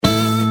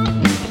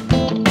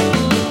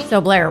So,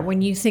 Blair,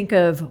 when you think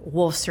of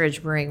Wolf's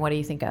Ridge Brewing, what do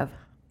you think of?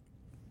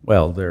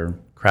 Well, they're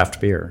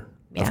craft beer,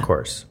 Yeah. of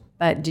course.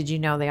 But did you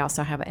know they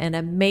also have an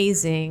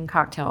amazing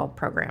cocktail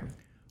program,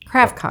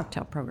 craft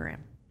cocktail program?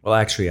 Well,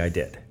 actually, I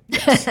did.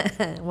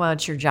 Well,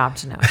 it's your job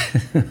to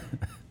know.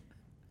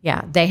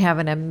 Yeah, they have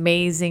an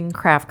amazing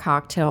craft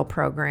cocktail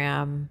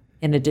program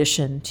in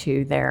addition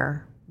to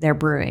their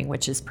brewing,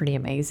 which is pretty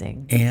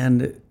amazing.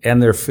 And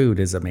their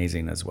food is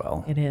amazing as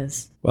well. It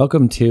is.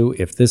 Welcome to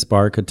If This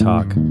Bar Could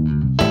Talk,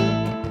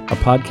 a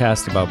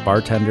podcast about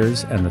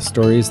bartenders and the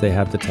stories they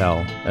have to tell,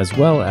 as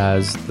well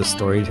as the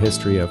storied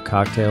history of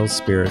cocktails,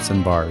 spirits,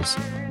 and bars.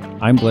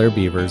 I'm Blair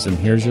Beavers, and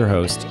here's your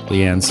host,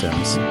 Leanne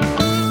Sims.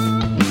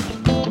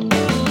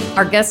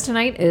 Our guest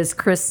tonight is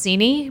Chris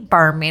Cini,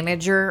 bar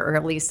manager, or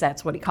at least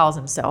that's what he calls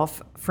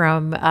himself,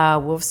 from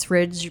Wolf's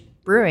Ridge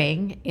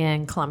Brewing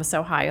in Columbus,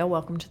 Ohio.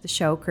 Welcome to the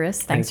show,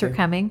 Chris. Thanks for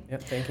coming.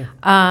 Yep, thank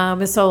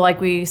you. So like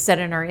we said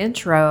in our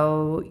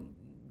intro,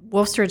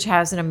 Wolf's Ridge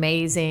has an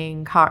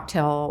amazing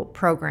cocktail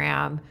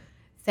program.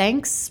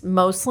 Thanks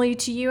mostly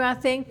to you, I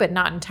think, but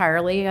not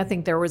entirely. I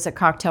think there was a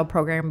cocktail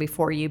program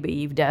before you, but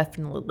you've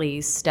definitely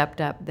stepped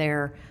up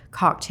their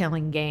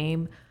cocktailing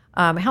game.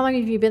 How long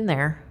have you been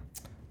there?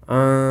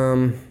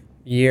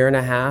 Year and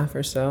a half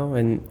or so.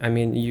 And I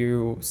mean,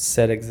 you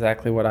said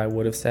exactly what I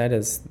would have said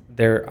is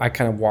I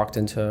kind of walked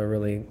into a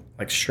really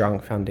strong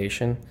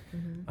foundation.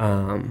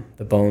 Mm-hmm.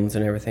 The bones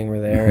and everything were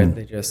there. Mm-hmm.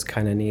 They just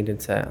kind of needed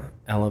to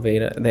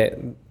elevate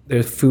it.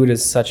 Their food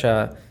is such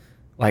a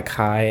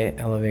high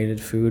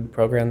elevated food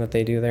program that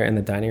they do there in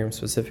the dining room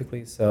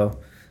specifically. So,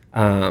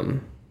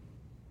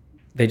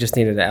 they just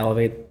needed to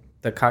elevate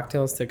the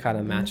cocktails to kind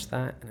of match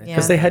that.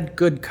 Because they had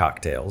good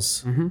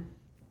cocktails. Mm-hmm.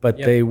 But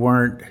they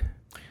weren't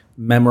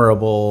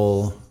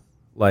memorable,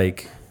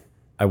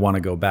 I want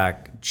to go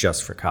back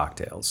just for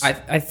cocktails.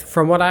 I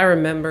from what I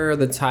remember,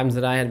 the times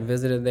that I had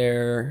visited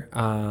there,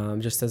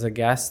 just as a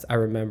guest, I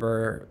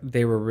remember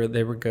they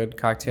were good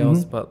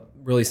cocktails, mm-hmm. but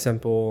really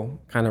simple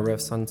kind of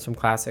riffs on some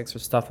classics or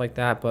stuff like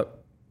that.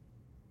 But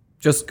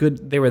just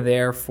good. They were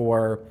there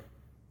for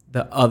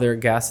the other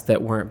guests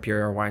that weren't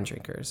beer or wine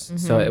drinkers. Mm-hmm.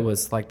 So it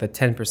was like the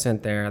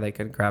 10% there, they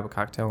could grab a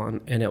cocktail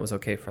and it was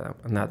okay for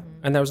them.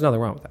 And there was nothing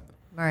wrong with that.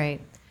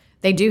 Right.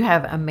 They do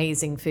have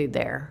amazing food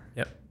there.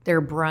 Yep.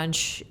 Their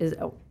brunch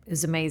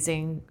is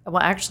amazing.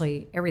 Well,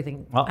 actually,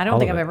 everything. Well, I don't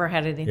think I've ever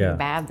had anything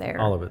bad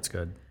there. All of it's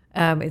good.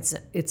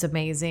 It's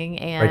amazing,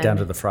 and right down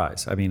to the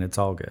fries. I mean, it's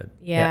all good.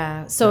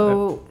 Yeah.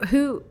 So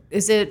who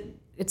is it?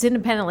 It's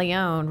independently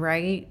owned,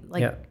 right?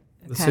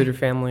 The Suter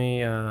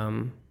family,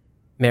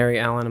 Mary,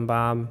 Alan, and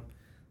Bob.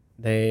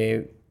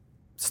 They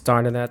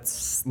started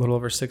that a little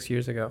over 6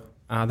 years ago.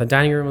 The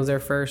dining room was there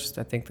first.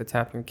 I think the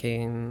tap room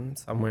came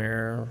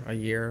somewhere a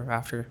year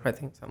after, I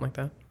think, something like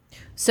that.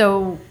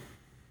 So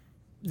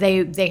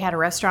they had a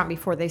restaurant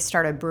before they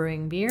started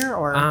brewing beer,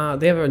 or?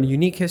 They have a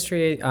unique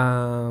history,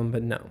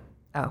 but no.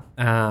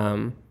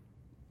 Oh.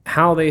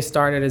 How they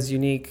started is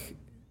unique,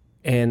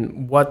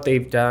 and what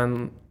they've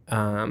done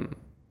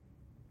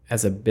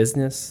as a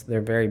business,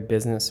 they're very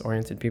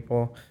business-oriented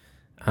people.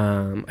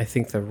 I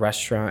think the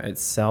restaurant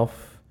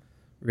itself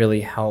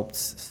really helped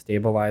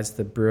stabilize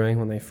the brewing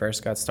when they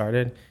first got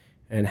started,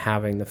 and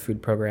having the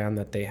food program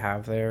that they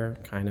have there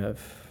kind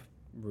of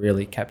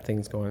really kept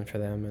things going for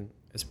them, and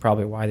is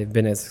probably why they've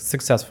been as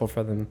successful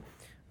for them.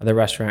 The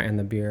restaurant and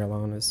the beer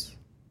alone it's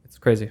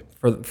crazy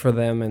for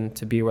them and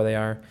to be where they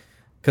are,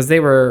 because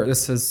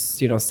this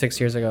was 6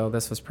 years ago.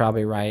 This was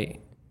probably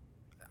right.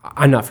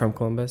 I'm not from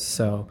Columbus,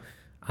 so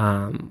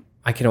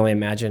I can only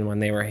imagine when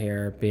they were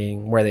here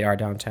being where they are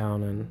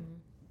downtown, and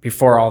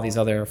before all these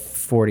other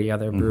 40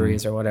 other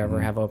breweries or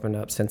whatever have opened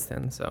up since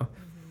then. So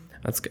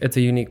it's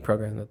a unique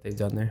program that they've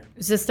done there.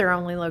 Is this their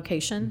only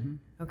location?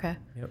 Mm-hmm. Okay.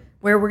 Yep.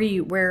 Where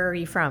are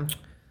you from?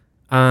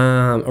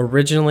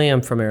 Originally,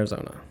 I'm from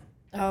Arizona.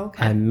 Oh,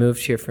 okay. I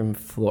moved here from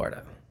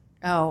Florida.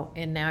 Oh,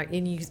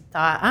 and you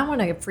thought, I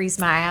want to freeze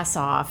my ass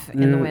off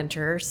in the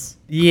winters.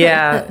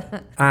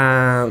 Yeah.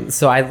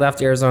 So I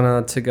left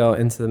Arizona to go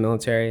into the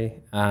military.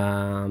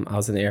 I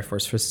was in the Air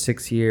Force for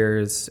 6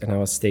 years, and I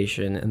was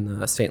stationed in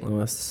the St.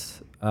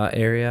 Louis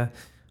area,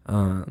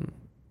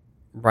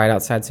 right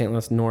outside St.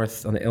 Louis,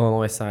 north on the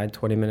Illinois side,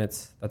 20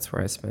 minutes. That's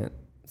where I spent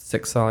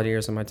 6 solid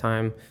years of my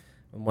time.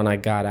 When I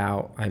got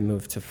out, I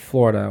moved to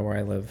Florida, where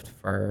I lived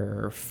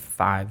for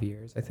 5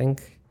 years, I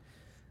think.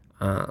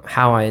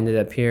 How I ended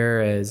up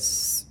here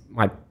is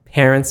my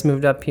parents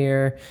moved up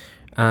here,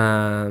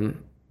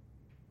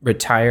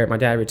 retired. My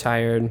dad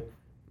retired.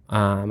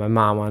 My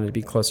mom wanted to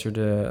be closer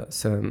to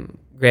some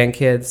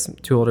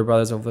grandkids. 2 older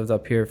brothers have lived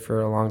up here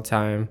for a long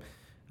time.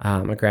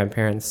 My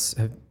grandparents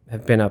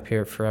have been up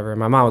here forever.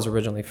 My mom was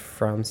originally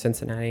from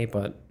Cincinnati,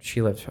 but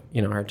she lived,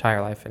 her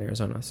entire life in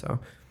Arizona. So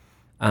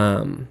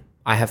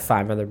I have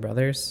 5 other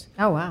brothers.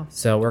 Oh, wow.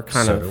 So we're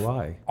kind of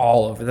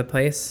all over the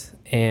place.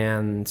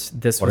 And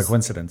what a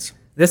coincidence.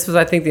 This was,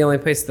 I think, the only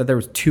place that there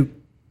was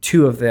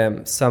two of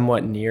them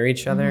somewhat near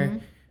each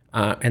other.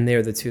 Mm-hmm. And they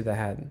were the 2 that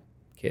had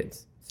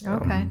kids. So.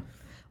 Okay.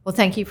 Well,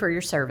 thank you for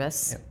your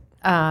service. Yep.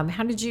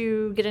 How did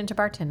you get into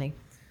bartending?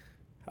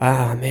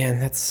 Ah, man,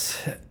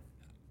 that's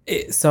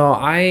it. So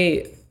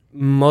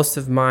most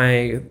of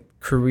my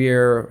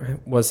career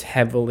was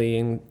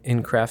heavily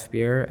in craft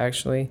beer,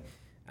 actually,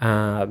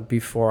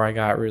 before I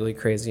got really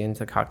crazy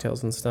into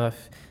cocktails and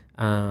stuff.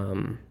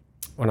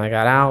 When I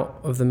got out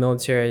of the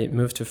military,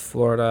 moved to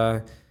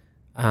Florida,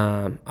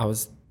 I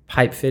was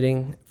pipe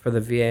fitting for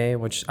the VA,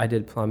 which I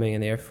did plumbing in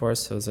the Air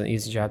Force, so it was an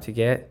easy job to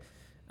get.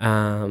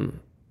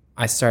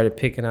 I started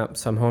picking up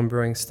some home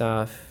brewing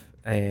stuff,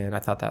 and I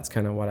thought that's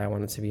kind of what I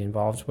wanted to be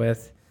involved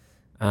with.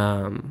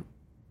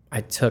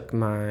 I took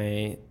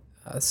my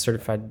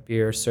certified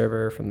beer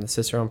server from the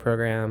Cicerone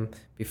program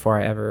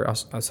before I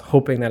was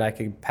hoping that I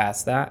could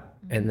pass that,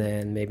 and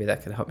then maybe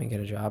that could help me get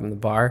a job in the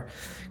bar,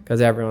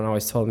 because everyone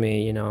always told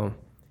me, if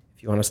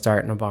you want to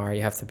start in a bar,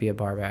 you have to be a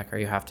bar back, or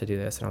you have to do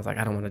this. And I was like,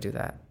 I don't want to do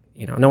that.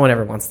 No one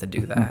ever wants to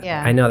do that.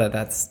 Yeah. I know that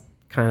that's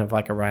kind of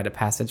like a rite of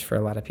passage for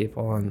a lot of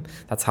people, and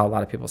that's how a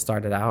lot of people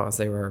started out, as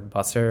they were a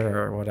busser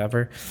or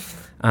whatever.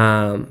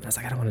 I was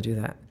like, I don't want to do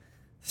that.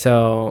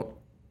 So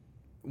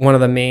one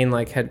of the main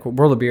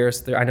World of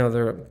Beers,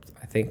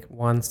 I think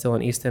one still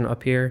in Easton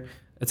up here.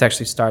 It's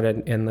actually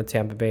started in the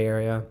Tampa Bay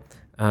area.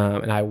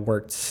 And I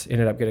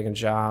ended up getting a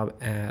job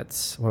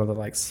at one of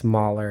the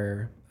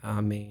smaller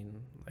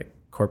main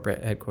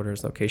corporate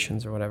headquarters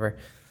locations or whatever.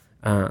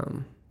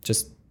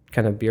 Just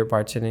kind of beer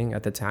bartending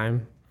at the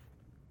time.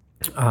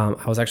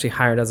 I was actually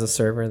hired as a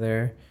server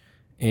there.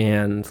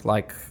 And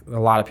a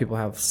lot of people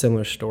have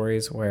similar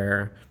stories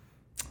where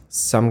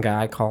some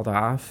guy called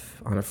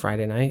off on a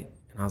Friday night,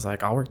 and I was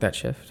like, I'll work that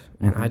shift.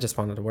 And I just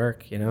wanted to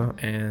work,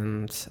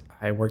 and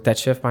I worked that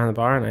shift behind the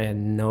bar, and I had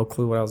no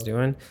clue what I was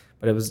doing,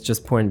 but it was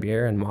just pouring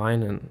beer and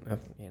wine, and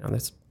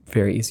that's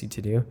very easy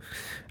to do.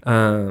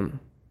 And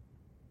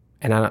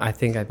I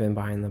think I've been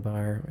behind the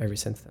bar ever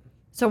since then.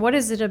 So what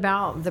is it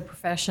about the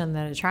profession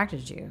that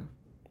attracted you?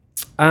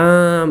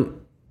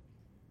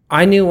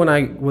 I knew when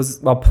I was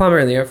plumber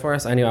in the Air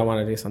Force, I knew I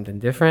wanted to do something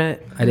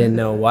different. I didn't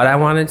know what I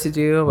wanted to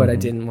do, but I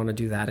didn't want to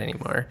do that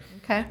anymore.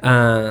 Okay.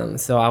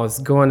 So I was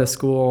going to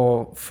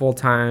school full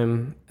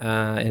time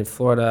in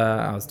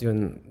Florida. I was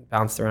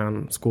bounced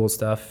around school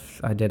stuff.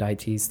 I did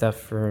IT stuff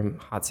for a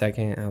hot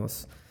second.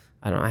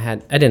 I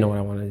didn't know what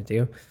I wanted to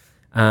do.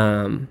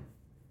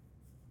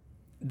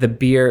 The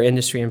beer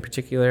industry in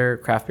particular,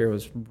 craft beer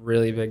was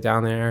really big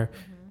down there.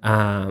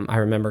 I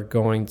remember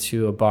going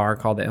to a bar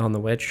called the Ale and the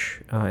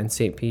Witch in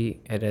St.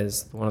 Pete. It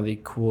is one of the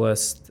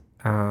coolest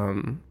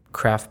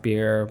craft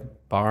beer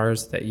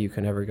bars that you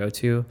can ever go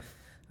to.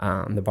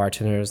 The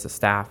bartenders, the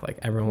staff,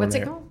 everyone. What's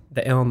there. It called?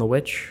 The Ale and the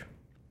Witch.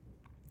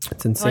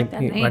 It's in St.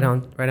 Pete,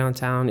 right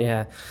downtown.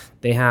 Yeah,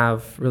 they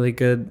have really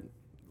good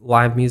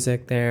live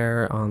music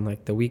there on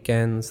the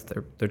weekends.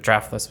 Their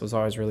draft list was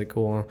always really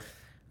cool.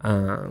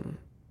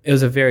 It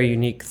was a very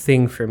unique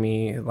thing for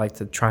me,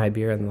 to try a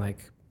beer and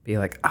be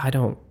I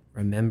don't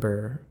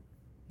remember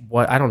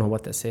I don't know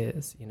what this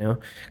is,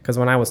 because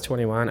when I was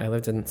 21, I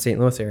lived in St.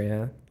 Louis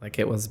area.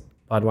 It was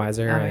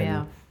Budweiser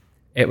and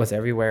it was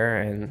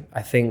everywhere. And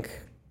I think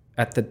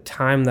at the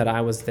time that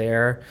I was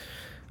there,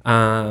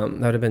 that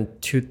would have been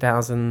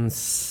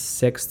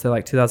 2006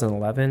 to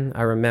 2011.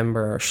 I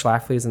remember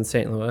Schlafly's in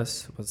St.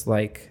 Louis was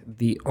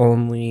the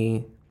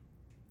only,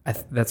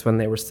 that's when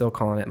they were still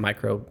calling it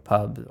micro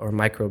pub or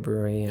micro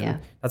brewery. And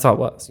that's all it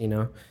was,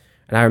 And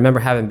I remember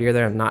having beer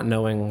there and not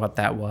knowing what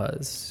that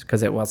was,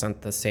 because it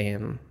wasn't the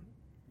same,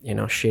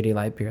 shitty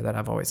light beer that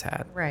I've always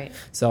had. Right.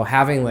 So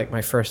having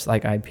my first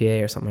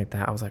IPA or something like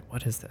that, I was like,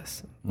 what is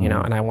this?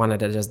 And I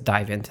wanted to just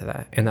dive into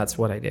that. And that's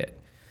what I did.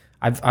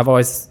 I've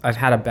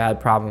had a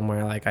bad problem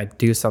where I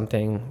do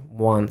something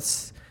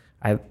once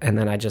and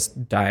then I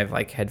just dive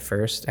head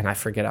first and I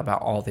forget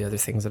about all the other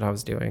things that I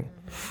was doing.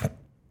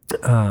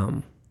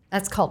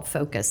 That's called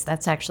focus.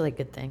 That's actually a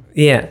good thing.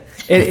 Yeah.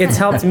 It's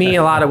helped me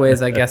a lot of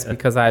ways, I guess,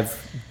 because I've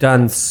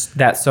done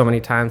that so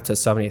many times to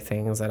so many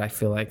things that I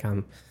feel like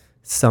I'm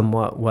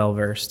somewhat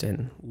well-versed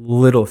in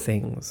little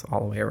things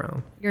all the way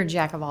around. You're a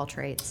jack of all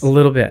trades. A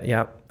little bit,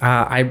 yeah.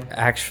 I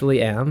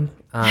actually am.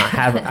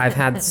 I've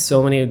had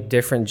so many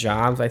different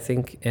jobs, I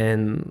think,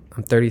 I'm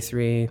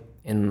 33,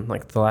 in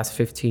the last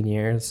 15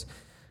 years.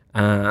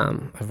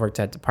 I've worked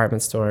at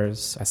department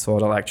stores. I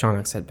sold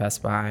electronics at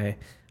Best Buy.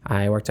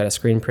 I worked at a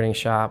screen printing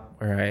shop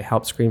where I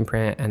helped screen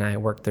print, and I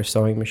worked their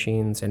sewing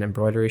machines and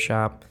embroidery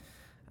shop,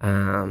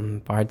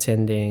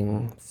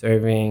 bartending,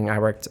 serving. I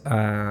worked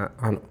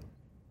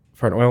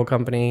for an oil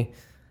company.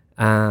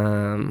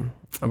 I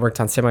worked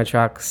on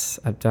semi-trucks.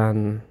 I've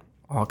done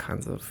all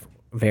kinds of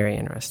very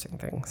interesting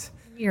things.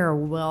 You're a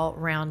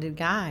well-rounded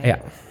guy.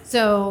 Yeah.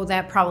 So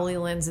that probably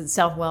lends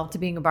itself well to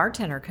being a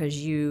bartender, because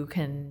you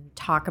can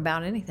talk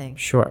about anything.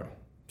 Sure.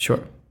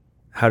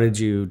 How did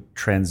you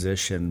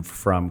transition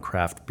from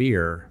craft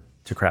beer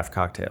to craft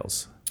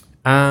cocktails?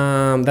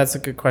 That's a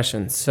good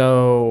question.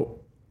 So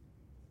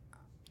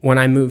when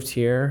I moved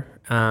here,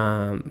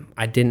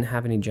 I didn't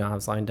have any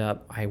jobs lined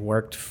up. I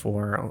worked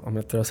I'm going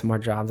to throw some more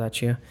jobs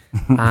at you.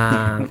 When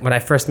I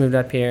first moved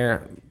up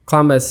here,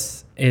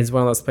 Columbus is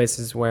one of those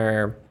places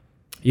where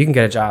you can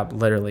get a job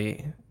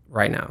literally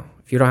right now.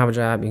 If you don't have a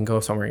job, you can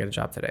go somewhere and get a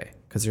job today,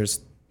 because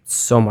there's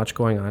so much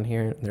going on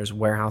here. There's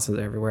warehouses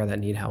everywhere that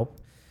need help.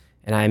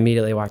 And I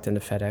immediately walked into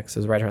FedEx. It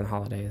was right around the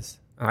holidays.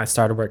 I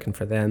started working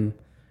for them.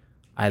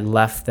 I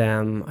left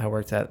them. I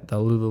worked at the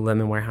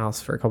Lululemon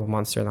warehouse for a couple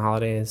months during the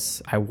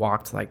holidays. I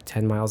walked like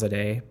 10 miles a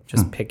day,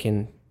 just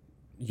picking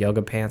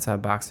yoga pants out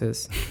of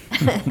boxes.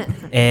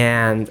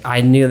 And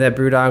I knew that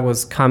BrewDog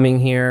was coming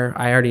here.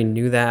 I already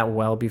knew that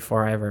well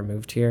before I ever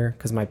moved here,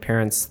 because my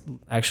parents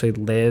actually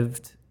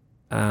lived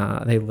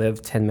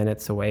 10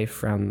 minutes away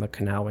from the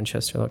Canal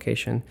Winchester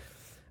location.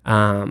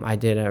 I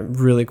did a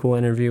really cool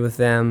interview with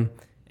them,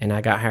 and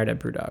I got hired at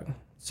BrewDog.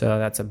 So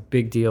that's a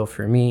big deal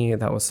for me.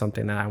 That was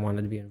something that I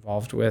wanted to be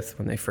involved with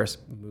when they first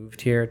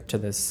moved here to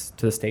the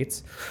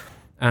States.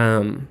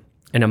 And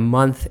a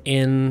month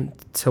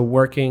into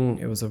working,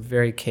 it was a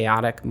very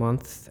chaotic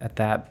month at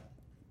that.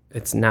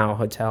 It's now a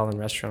hotel and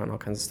restaurant, all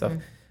kinds of stuff.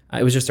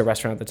 It was just a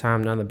restaurant at the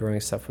time. None of the brewing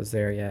stuff was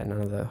there yet.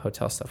 None of the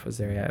hotel stuff was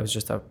there yet. It was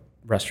just a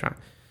restaurant.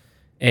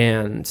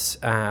 And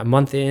a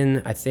month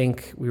in, I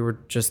think we were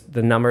just,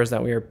 the numbers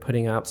that we were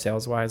putting up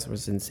sales-wise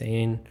was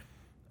insane.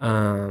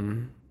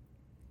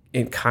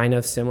 It kind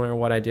of similar to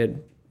what I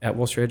did at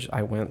Wolf's Ridge.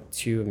 I went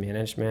to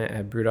management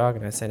at BrewDog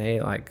and I said,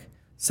 hey, like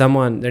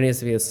there needs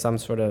to be some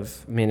sort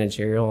of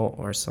managerial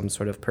or some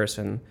sort of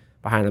person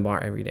behind the bar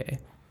every day,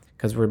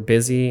 because we're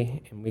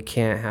busy and we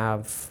can't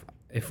have,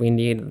 if we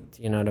need,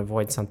 to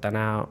void something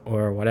out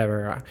or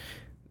whatever,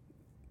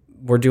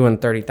 we're doing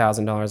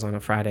 $30,000 on a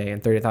Friday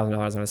and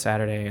 $30,000 on a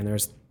Saturday, and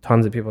there's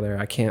tons of people there.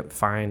 I can't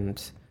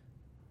find,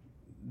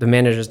 the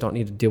managers don't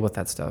need to deal with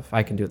that stuff.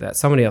 I can do that.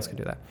 Somebody else can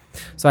do that.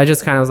 So I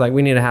just kind of was like,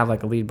 we need to have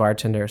like a lead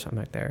bartender or something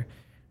like there.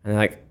 And they're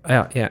like,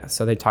 oh, yeah.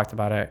 So they talked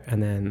about it.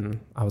 And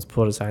then I was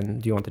pulled aside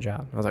and, do you want the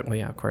job? I was like, well,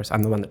 yeah, of course.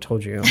 I'm the one that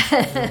told you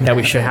that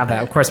we should have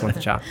that. Of course I want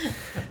the job.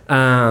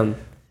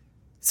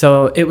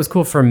 So it was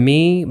cool for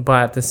me,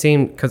 but the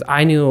same, because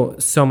I knew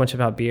so much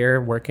about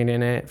beer working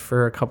in it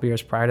for a couple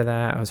years prior to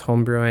that. I was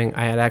home brewing.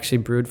 I had actually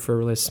brewed for a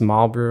really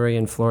small brewery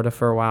in Florida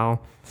for a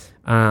while.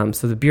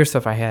 So the beer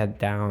stuff I had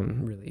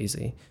down really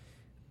easy.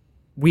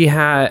 We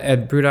had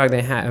at BrewDog,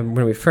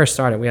 when we first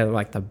started, we had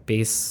like the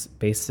base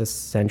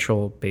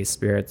essential base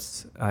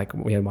spirits. Like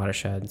we had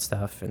Watershed and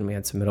stuff, and we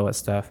had some Middle West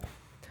stuff.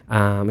 We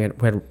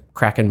had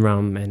Kraken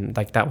rum, and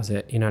like that was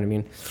it. You know what I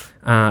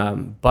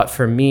mean? But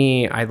for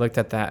me, I looked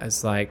at that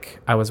as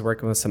like I was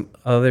working with some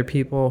other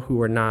people who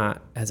were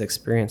not as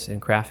experienced in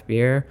craft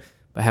beer,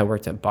 but had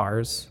worked at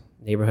bars,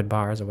 neighborhood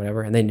bars or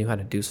whatever, and they knew how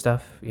to do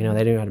stuff. They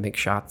knew how to make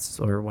shots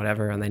or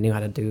whatever, and they knew how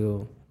to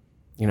do,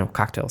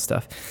 cocktail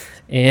stuff.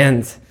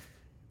 And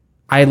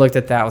I looked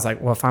at that. I was like,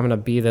 well, if I'm gonna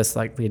be this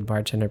like lead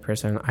bartender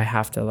person, I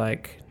have to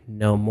like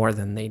know more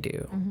than they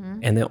do.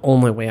 And the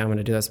only way I'm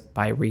gonna do this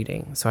by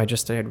reading. So I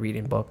just started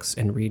reading books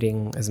and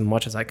reading as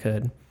much as I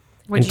could.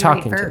 What did you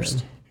read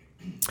first?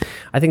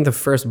 I think the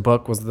first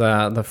book was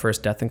the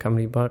first Death and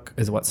Company book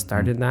is what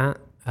started that.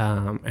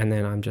 And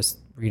then I'm just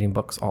reading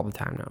books all the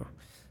time now.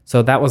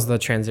 So that was the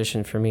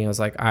transition for me. I was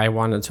like, I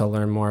wanted to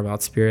learn more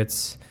about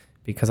spirits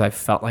because I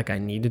felt like I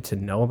needed to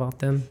know about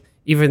them.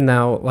 Even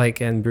though, like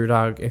in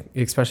BrewDog,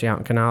 especially out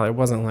in Canal, it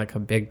wasn't like a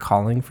big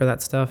calling for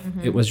that stuff.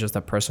 It was just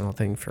a personal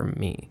thing for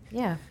me.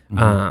 Yeah.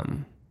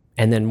 And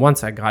then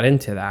once I got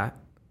into that,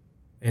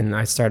 and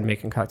I started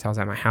making cocktails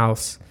at my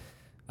house,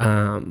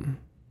 I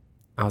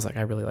was like,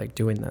 I really like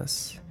doing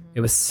this. It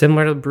was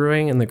similar to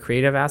brewing in the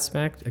creative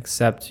aspect,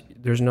 except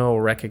there's no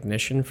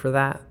recognition for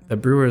that. The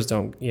brewers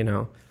don't,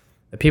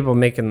 the people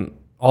making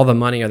all the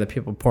money are the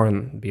people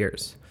pouring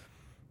beers.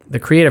 The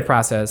creative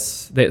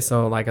process,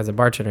 so like as a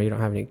bartender, you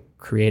don't have any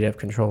creative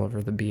control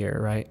over the beer,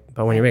 right?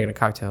 But when you're making a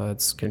cocktail,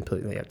 it's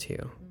completely up to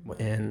you.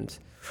 And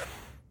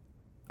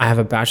I have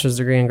a bachelor's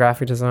degree in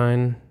graphic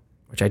design,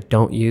 which I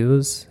don't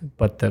use,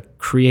 but the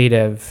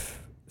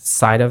creative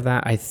side of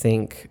that, I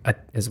think,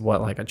 is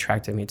what like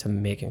attracted me to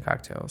making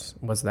cocktails,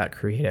 was that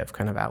creative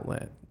kind of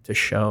outlet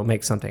to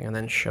make something and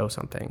then show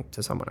something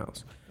to someone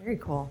else. Very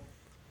cool.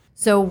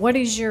 So what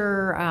is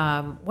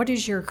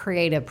your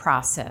creative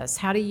process?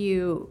 How do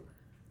you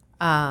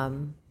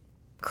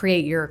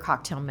create your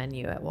cocktail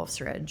menu at Wolf's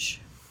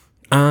Ridge?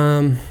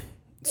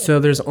 So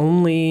there's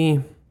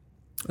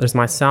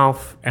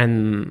myself,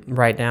 and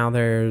right now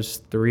there's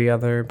 3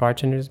 other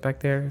bartenders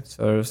back there.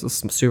 So there's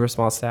some super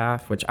small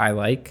staff, which I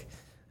like.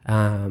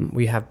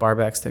 We have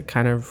barbacks that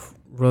kind of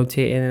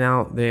rotate in and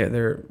out.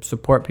 They're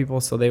support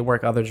people, so they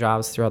work other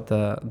jobs throughout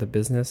the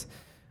business.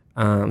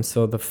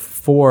 So the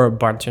 4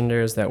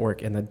 bartenders that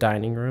work in the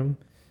dining room,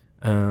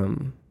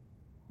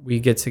 we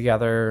get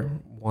together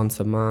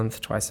once a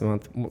month, twice a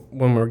month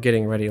when we're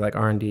getting ready, like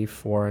R&D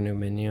for a new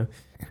menu.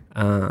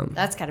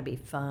 That's got to be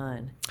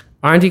fun.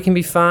 R&D can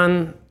be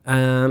fun,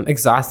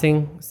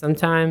 exhausting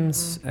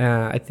sometimes.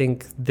 I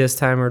think this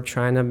time we're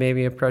trying to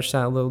maybe approach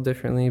that a little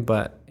differently.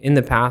 But in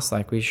the past,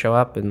 like we show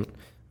up and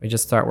we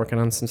just start working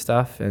on some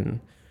stuff,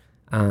 and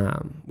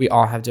we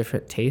all have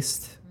different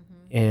tastes.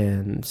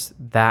 And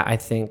that, I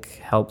think,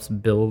 helps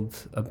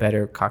build a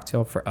better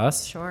cocktail for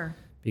us. Sure.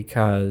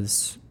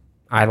 Because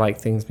I like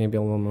things maybe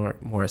a little more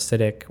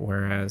acidic,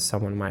 whereas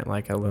someone might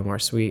like it a little more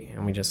sweet,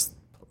 and we just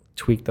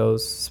tweak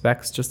those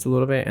specs just a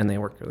little bit, and they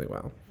work really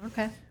well.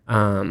 Okay.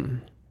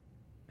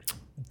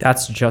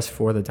 That's just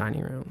for the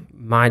dining room.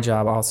 My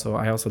job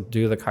I also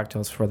do the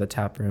cocktails for the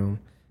tap room,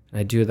 and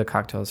I do the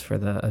cocktails for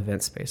the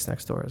event space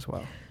next door as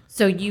well.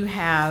 So you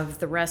have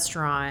the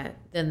restaurant,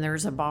 then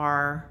there's a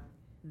bar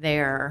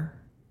there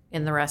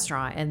in the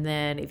restaurant, and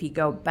then if you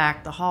go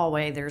back the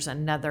hallway, there's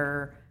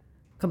another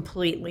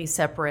completely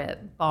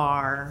separate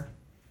bar.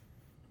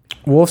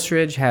 Wolf's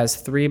Ridge has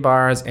 3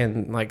 bars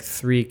and like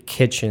 3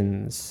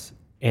 kitchens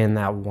in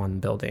that one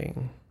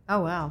building.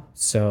 Oh, wow.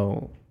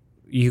 So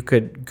you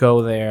could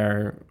go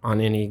there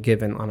on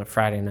a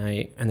Friday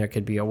night, and there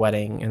could be a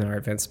wedding in our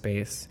event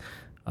space,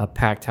 a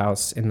packed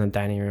house in the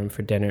dining room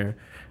for dinner,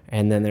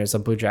 and then there's a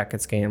Blue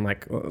Jackets game.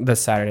 Like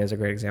this Saturday is a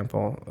great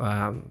example.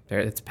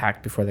 It's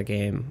packed before the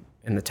game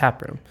in the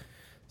tap room,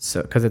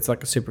 so because it's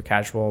like a super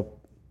casual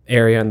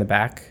area in the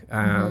back,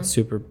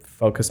 super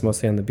focused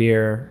mostly on the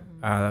beer.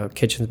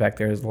 Kitchen's back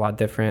there is a lot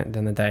different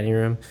than the dining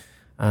room.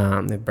 They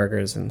have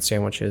burgers and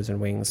sandwiches and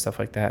wings, stuff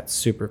like that.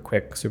 Super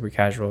quick, super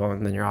casual,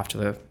 and then you're off to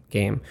the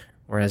game.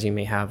 Whereas you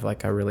may have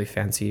like a really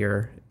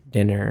fancier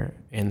dinner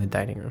in the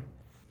dining room.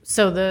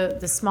 So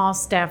the small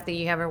staff that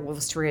you have at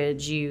Wolf's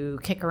Ridge, you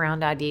kick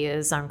around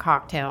ideas on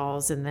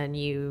cocktails, and then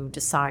you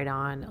decide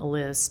on a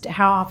list.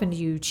 How often do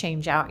you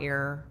change out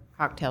your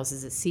cocktails?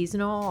 Is it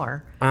seasonal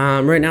or?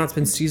 Right now it's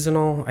been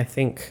seasonal. I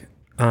think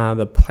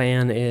the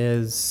plan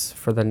is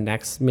for the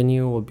next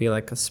menu will be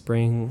like a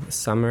spring,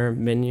 summer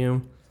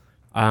menu.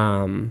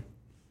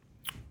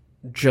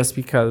 Just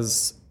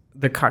because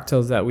the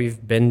cocktails that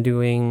we've been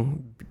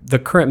doing, the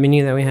current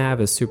menu that we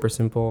have is super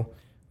simple.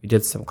 We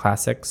did some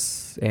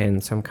classics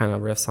and some kind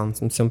of riffs on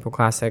some simple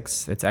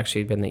classics. It's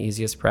actually been the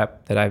easiest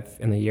prep that I've,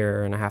 in the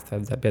year and a half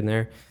that I've been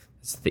there,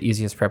 it's the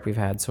easiest prep we've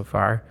had so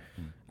far.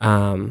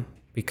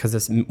 Because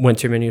this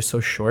winter menu is so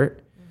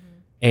short,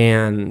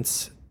 and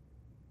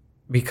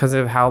because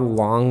of how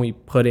long we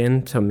put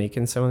into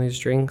making some of these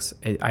drinks,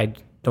 I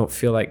don't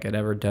feel like it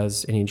ever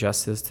does any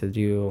justice to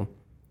do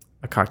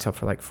a cocktail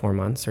for like 4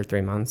 months or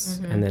 3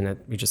 months. And then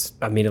we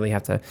just immediately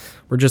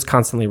we're just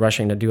constantly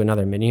rushing to do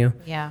another menu.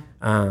 Yeah.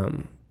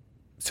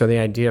 So the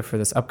idea for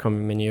this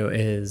upcoming menu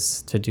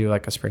is to do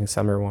like a spring,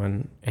 summer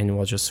one, and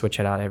we'll just switch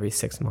it out every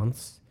 6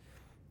 months.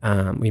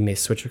 We may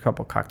switch a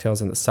couple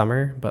cocktails in the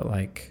summer, but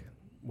like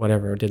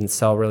whatever didn't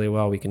sell really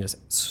well, we can just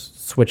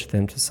switch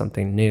them to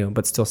something new,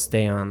 but still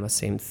stay on the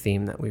same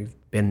theme that we've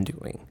been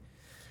doing.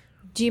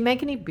 Do you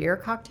make any beer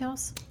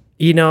cocktails?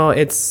 You know,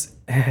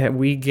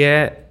 we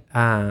get,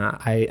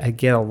 I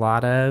get a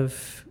lot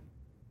of,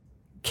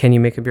 can you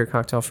make a beer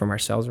cocktail from our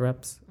sales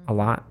reps a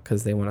lot,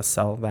 because they want to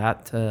sell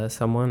that to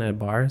someone at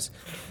bars.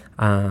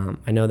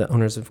 I know that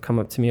owners have come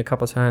up to me a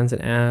couple of times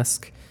and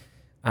ask.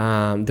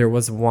 There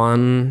was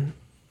one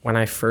when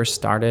I first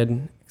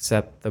started,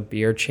 except the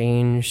beer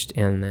changed,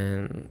 and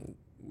then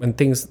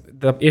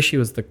the issue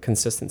is the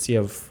consistency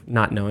of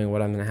not knowing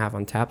what I'm going to have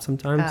on tap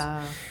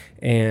sometimes.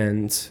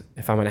 And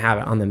if I'm going to have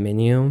it on the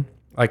menu,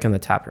 like in the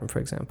tap room, for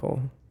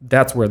example,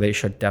 that's where they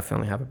should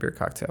definitely have a beer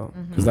cocktail,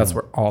 because that's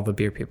where all the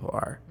beer people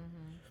are.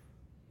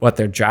 But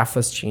their draft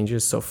list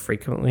changes so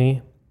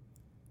frequently,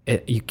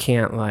 you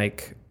can't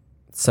like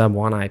sub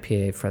one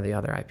IPA for the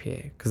other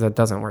IPA, because that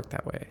doesn't work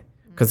that way,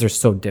 because they're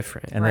so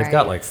different. And they've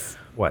got like,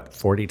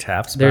 40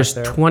 taps There's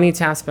back there? 20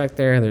 taps back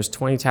there. There's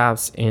 20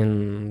 taps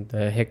in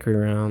the Hickory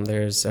room.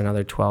 There's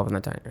another 12 in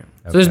the dining room.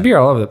 So there's beer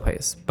all over the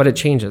place, but it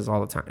changes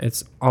all the time.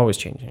 It's always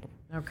changing.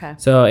 Okay.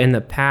 So in the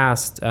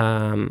past,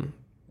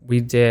 we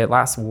did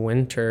last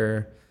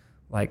winter,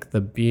 like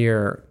the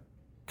beer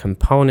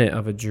component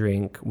of a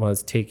drink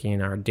was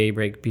taking our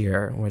Daybreak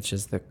beer, which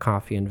is the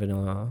coffee and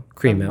vanilla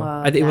cream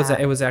ale.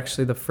 It was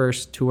actually the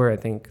first tour I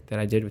think that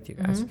I did with you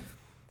guys.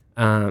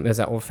 It was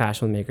at Old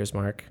Fashioned Maker's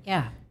Mark.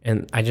 Yeah.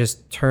 And I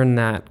just turned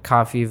that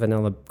coffee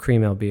vanilla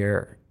cream ale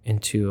beer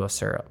into a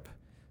syrup.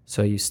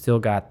 So you still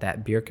got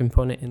that beer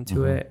component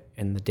into it,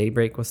 and the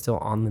Daybreak was still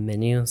on the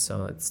menu,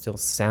 so it still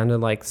sounded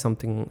like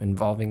something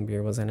involving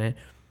beer was in it.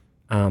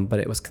 But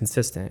it was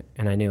consistent,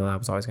 and I knew I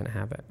was always going to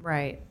have it.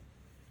 Right.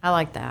 I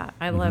like that.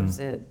 I love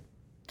it.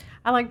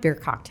 I like beer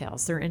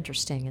cocktails. They're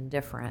interesting and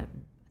different.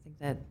 I think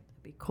that'd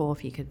be cool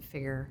if you could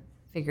figure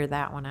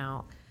that one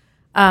out.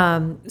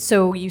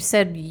 So you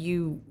said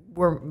you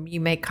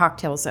make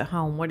cocktails at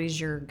home. What is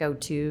your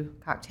go-to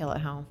cocktail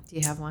at home? Do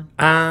you have one?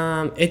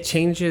 It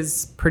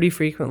changes pretty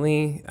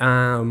frequently.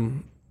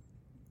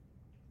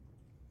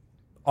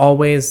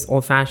 Always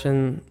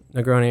old-fashioned,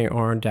 Negroni,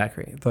 or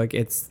daiquiri. Like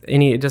it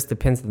just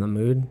depends on the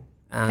mood.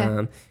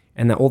 Okay.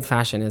 And the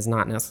old-fashioned is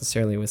not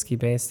necessarily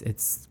whiskey-based.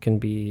 It can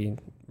be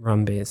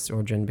rum-based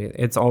or gin-based.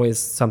 It's always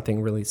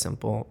something really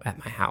simple at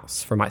my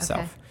house for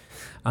myself.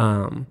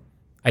 Okay.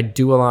 I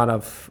do a lot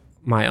of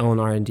my own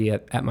R&D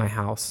at my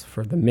house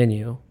for the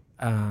menu,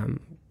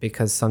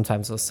 because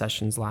sometimes those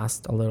sessions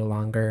last a little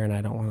longer and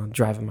I don't want to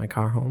drive in my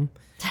car home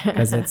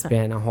because it's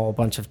been a whole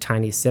bunch of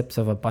tiny sips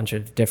of a bunch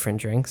of different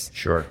drinks.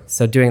 Sure.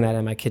 So doing that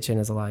in my kitchen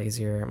is a lot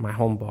easier. My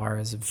home bar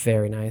is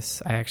very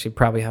nice. I actually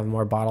probably have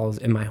more bottles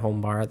in my home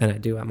bar than I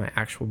do at my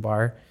actual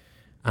bar.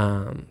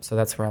 So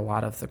that's where a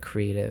lot of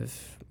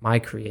my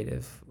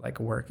creative like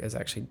work is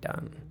actually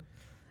done.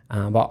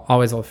 But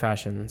always old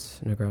fashions,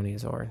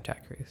 Negronis, or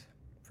daiquiris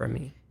for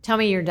me. Tell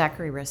me your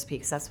daiquiri recipe,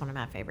 because that's one of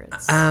my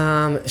favorites.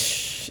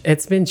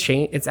 It's been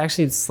changed. It's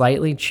actually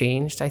slightly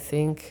changed, I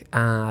think.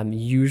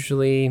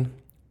 Usually,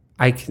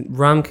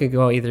 rum could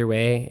go either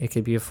way. It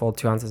could be a full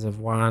 2 ounces of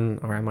one,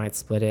 or I might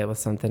split it with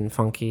something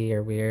funky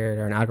or weird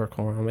or an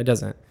agricole rum. It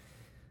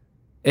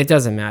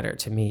doesn't matter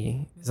to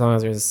me as long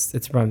as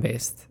it's rum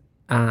based.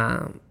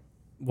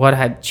 What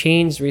had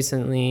changed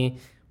recently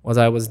was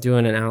I was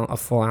doing a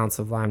full ounce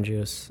of lime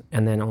juice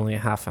and then only a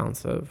half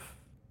ounce of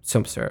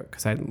simple syrup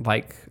because I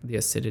like the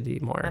acidity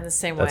more. I'm the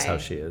same That's way. how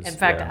she is. In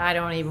fact, yeah. I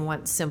don't even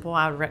want simple.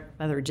 I would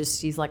rather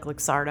just use like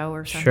Luxardo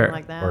or something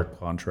like that. Or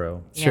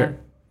Cointreau. Sure. Yeah.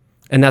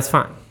 And that's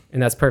fine.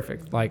 And that's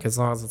perfect. Like as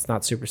long as it's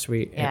not super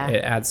sweet, Yeah.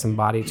 it adds some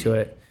body to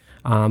it.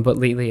 But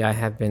lately I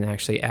have been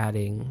actually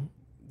adding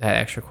that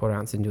extra quarter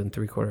ounce and doing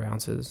 3/4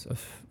 ounces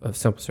of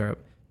simple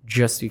syrup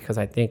just because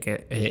I think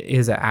it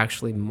is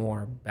actually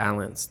more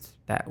balanced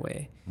that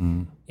way.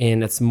 Mm.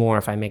 And it's more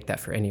if I make that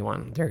for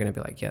anyone, they're going to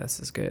be like, yeah, this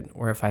is good.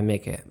 Or if I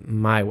make it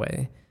my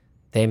way,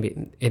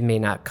 it may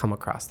not come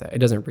across that. It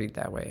doesn't read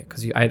that way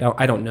because I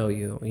don't know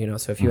you,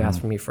 So if you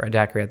ask for me for a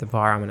daiquiri at the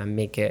bar, I'm going to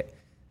make it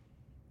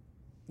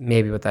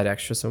maybe with that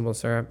extra simple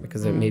syrup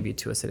because it may be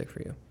too acidic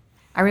for you.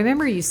 I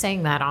remember you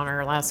saying that on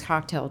our last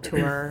cocktail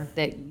tour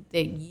that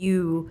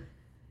you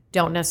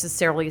don't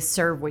necessarily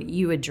serve what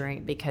you would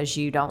drink because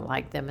you don't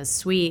like them as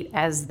sweet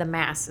as the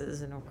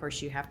masses, and of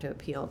course you have to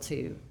appeal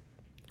to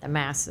the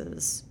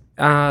masses.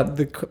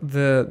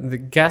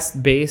 The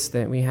guest base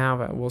that we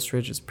have at Wolf's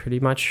Ridge is pretty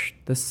much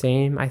the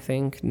same, I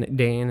think,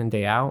 day in and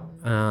day out.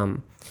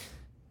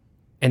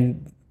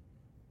 And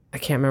I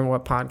can't remember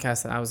what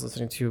podcast that I was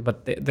listening to,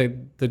 but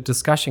the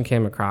discussion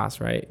came across,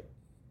 right?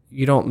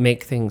 You don't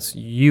make things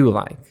you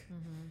like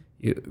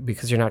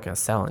because you're not going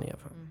to sell any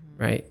of them,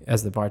 right?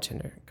 As the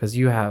bartender, because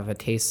you have a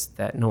taste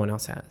that no one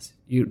else has.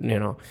 You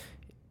know,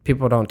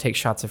 people don't take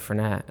shots of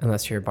Fernet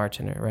unless you're a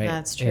bartender, right?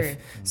 That's true.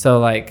 So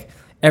like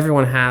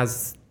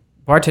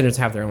bartenders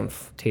have their own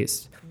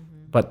taste,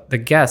 but the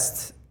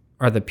guests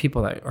are the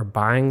people that are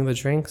buying the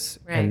drinks,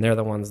 Right. and they're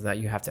the ones that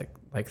you have to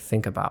like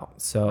think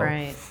about. So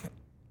Right.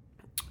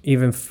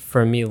 even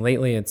for me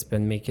lately, it's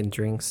been making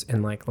drinks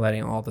and like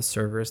letting all the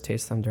servers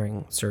taste them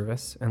during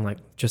service and like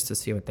just to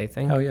see what they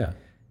think. Oh, yeah.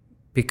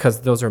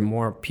 Because those are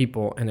more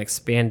people and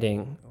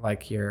expanding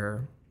like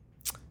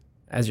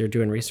as you're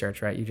doing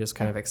research, right? You just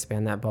kind of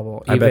expand that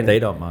bubble. I bet they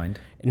don't mind.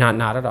 Not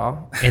at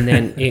all. And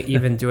then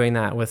even doing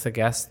that with a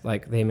guest,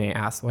 like they may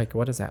ask, like,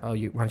 "What is that? Oh,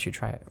 why don't you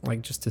try it?"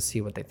 Like just to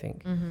see what they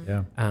think.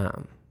 Yeah.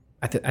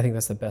 I think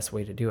that's the best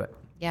way to do it.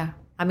 Yeah.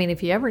 I mean,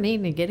 if you ever need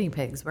any guinea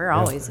pigs, we're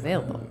always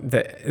available.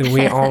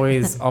 We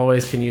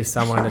always can use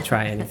someone to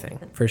try anything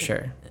for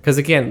sure. Because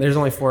again, there's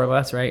only 4 of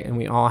us, right? And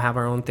we all have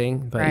our own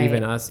thing. But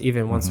Right.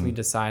 even once we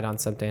decide on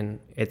something,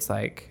 it's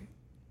like,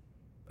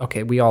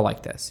 okay, we all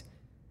like this.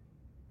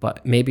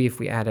 But maybe if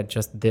we added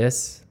just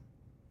this,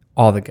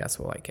 all the guests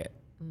will like it,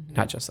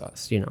 not just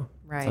us,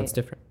 Right. So it's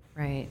different.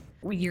 Right.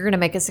 Well, you're going to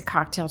make us a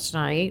cocktail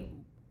tonight.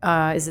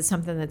 Is it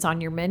something that's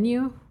on your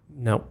menu?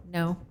 Nope.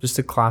 No. Just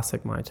a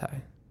classic Mai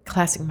Tai.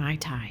 Classic Mai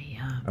Tai.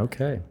 Yeah.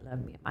 Okay.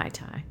 Love me a Mai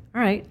Tai.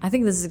 All right. I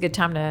think this is a good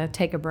time to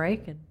take a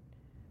break and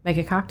make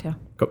a cocktail.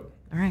 Go.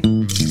 All right.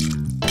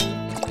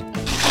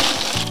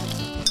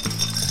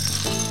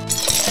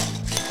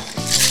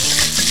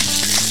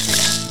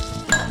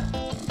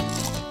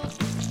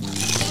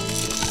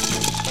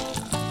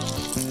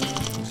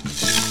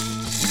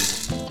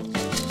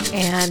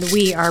 And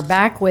we are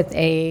back with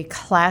a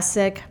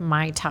classic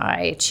Mai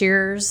Tai.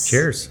 Cheers.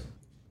 Cheers.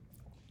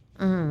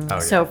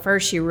 So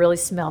first you really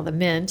smell the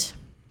mint.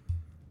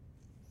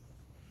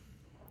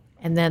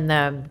 And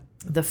then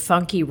the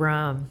funky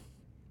rum.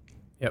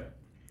 Yep.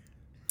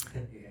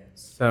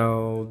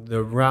 So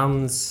the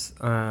rums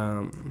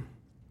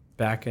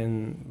back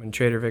in when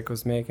Trader Vic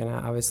was making it,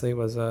 obviously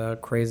was a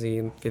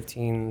crazy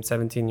 15,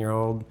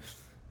 17-year-old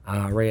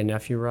Ray and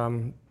Nephew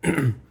rum.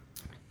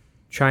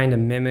 Trying to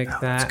mimic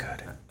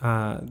that.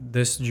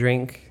 This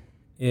drink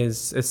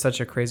is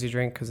such a crazy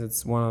drink because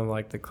it's one of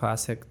like the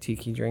classic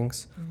tiki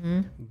drinks.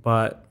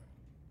 But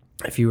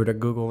if you were to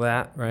Google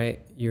that,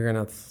 right, you're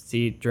gonna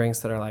see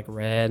drinks that are like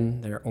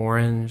red, that are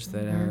orange,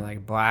 that are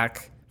like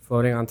black,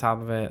 floating on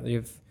top of it.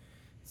 You've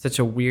such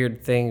a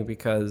weird thing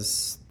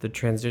because the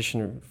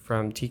transition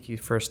from tiki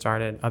first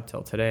started up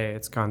till today,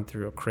 it's gone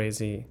through a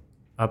crazy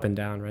up and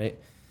down, right?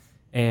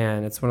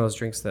 And it's one of those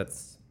drinks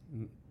that's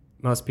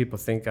most people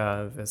think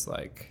of as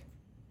like,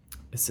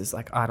 this is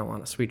like, I don't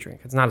want a sweet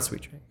drink. It's not a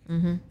sweet drink.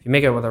 If you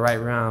make it with the right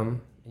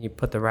rum and you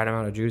put the right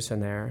amount of juice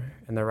in there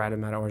and the right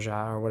amount of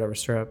orgeat or whatever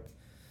syrup,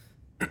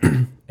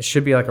 it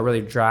should be like a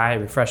really dry,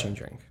 refreshing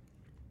drink.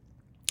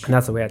 And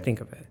that's the way I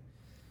think of it.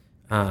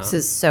 This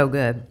is so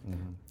good.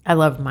 I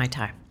love Mai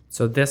Tai.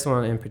 So this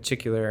one in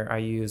particular, I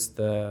used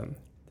the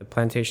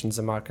Plantation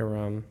Zamaka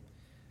rum,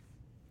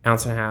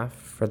 1.5 ounces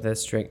for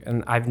this drink.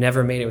 And I've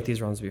never made it with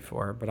these rums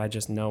before, but I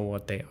just know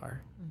what they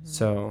are.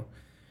 So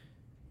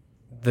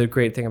the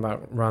great thing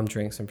about rum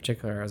drinks in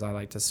particular is I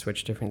like to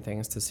switch different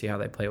things to see how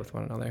they play with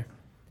one another.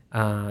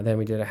 Then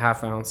we did a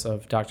 1/2 ounce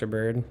of Dr.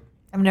 Bird.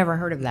 I've never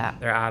heard of that.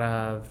 They're out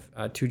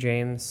of Two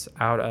James,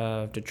 out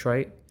of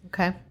Detroit.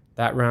 Okay.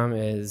 That rum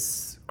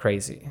is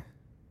crazy.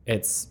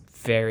 It's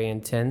very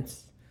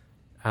intense.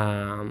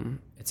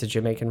 It's a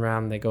Jamaican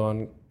rum. They go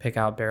and pick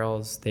out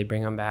barrels. They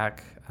bring them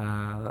back.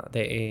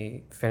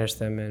 They finish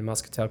them in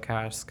muscatel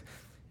cask,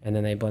 and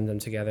then they blend them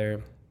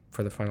together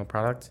for the final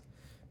product.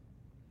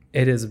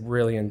 It is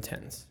really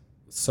intense.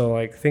 So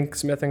like think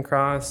Smith and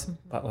Cross,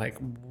 but like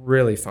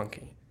really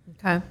funky.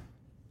 Okay.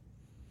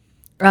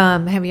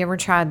 Have you ever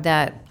tried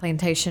that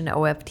Plantation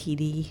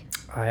OFTD?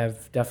 I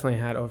have definitely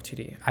had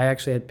OFTD. I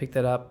actually had picked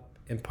it up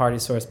in Party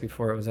Source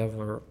before it was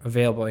ever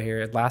available here.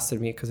 It lasted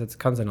me because it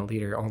comes in a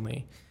liter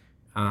only.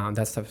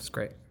 That stuff is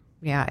great.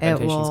 Yeah, it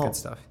Plantation's will good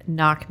stuff.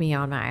 knock me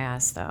on my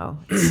ass though.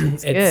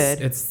 It's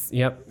good. It's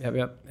yep.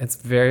 It's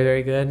very,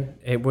 very good.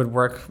 It would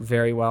work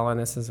very well on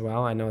this as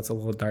well. I know it's a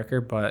little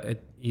darker,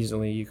 but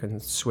you can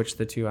switch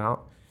the two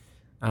out.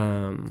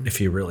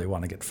 If you really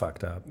want to get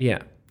fucked up.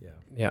 Yeah.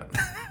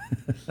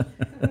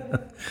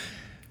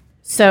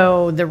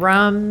 So the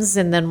rums,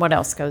 and then what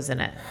else goes in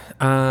it?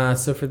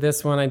 So for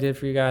this one, I did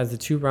for you guys the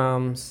 2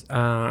 rums.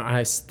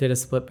 I did a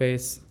split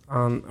base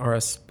or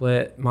a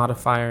split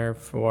modifier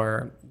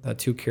for the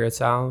 2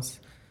 curaçaos.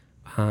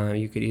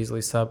 You could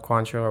easily sub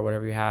Cointreau or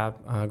whatever you have.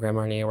 Grand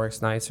Marnier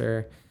works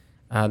nicer.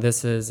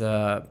 This is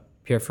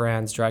Pierre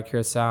Ferrand's dry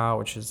curaçao,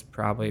 which is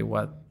probably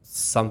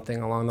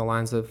something along the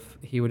lines of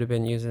he would have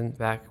been using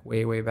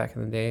way back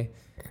in the day.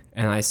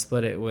 And I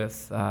split it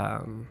with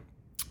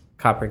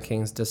Copper and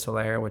King's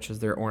Distillère, which is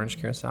their orange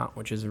curaçao,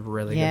 which is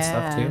really good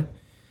stuff too.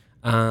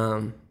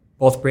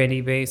 Both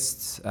brandy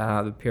based.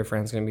 The Pierre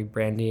Ferrand's going to be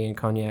brandy and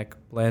cognac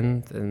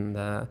blend, and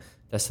the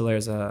Distillère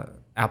is a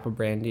apple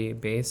brandy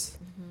base.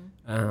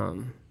 I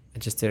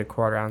just did a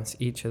 1/4 ounce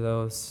each of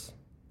those,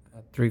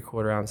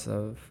 3/4 ounce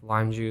of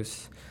lime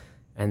juice,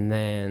 and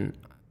then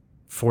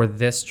for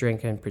this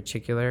drink in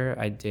particular,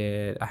 I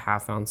did a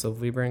 1/2 ounce of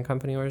Liebherr and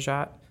Company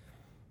orgeat.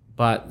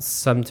 But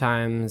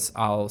sometimes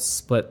I'll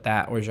split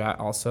that orgeat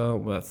also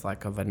with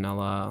like a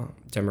vanilla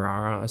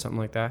demerara or something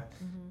like that.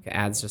 It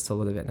adds just a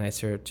little bit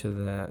nicer to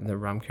the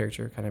rum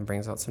character, kind of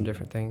brings out some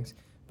different things.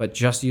 But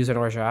just using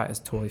orgeat is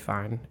totally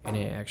fine, and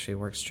it actually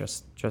works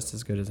just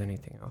as good as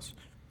anything else.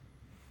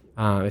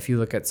 If you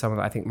look at some of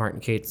I think Martin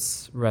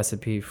Cate's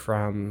recipe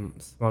from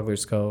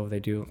Smuggler's Cove, they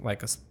do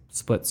like a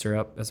split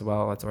syrup as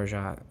well. It's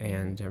orgeat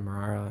and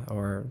demerara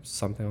or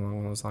something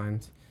along those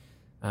lines.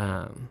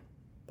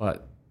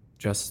 But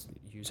just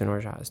using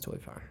orgeat is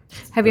totally fine.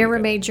 Have you ever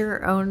made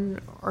your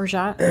own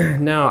orgeat?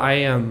 No,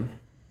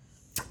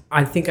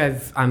 I think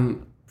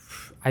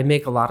I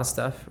make a lot of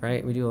stuff,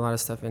 right? We do a lot of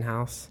stuff in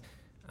house.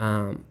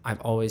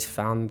 I've always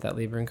found that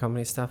Liebherr and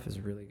Company stuff is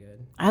really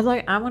good. I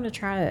want to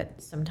try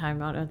it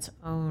sometime on its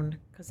own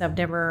because I've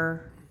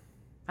never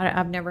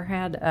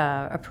had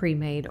a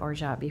pre-made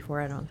orgeat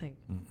before. I don't think.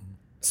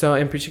 So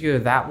in particular,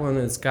 that one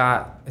it's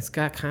got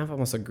kind of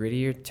almost a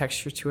grittier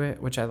texture to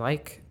it, which I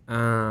like.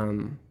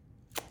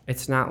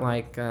 It's not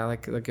like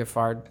the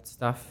Giffard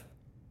stuff.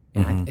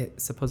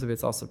 Supposedly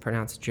it's also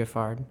pronounced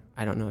Giffard.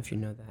 I don't know if you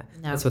know that.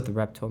 No. That's what the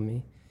rep told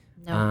me.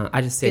 No.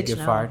 I just say Good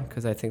to Giffard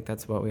because I think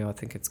that's what we all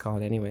think it's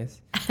called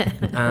anyways.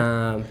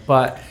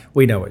 But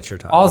We know what you're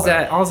talking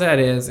about. all that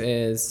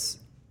is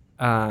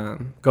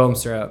Goem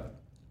syrup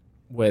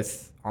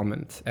with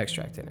almond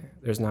extract in it.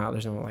 There's no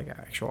like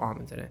actual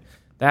almonds in it.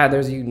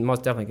 You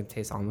most definitely can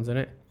taste almonds in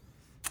it.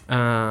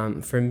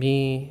 For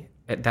me,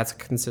 that's a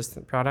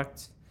consistent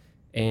product.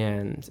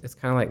 And it's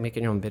kind of like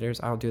making your own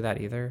bitters. I don't do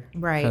that either.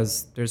 Right.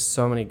 Because there's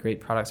so many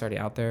great products already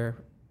out there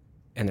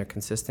and they're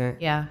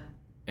consistent. Yeah.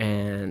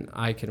 And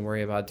I can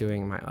worry about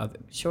doing my other.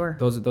 Sure.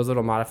 Those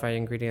little modified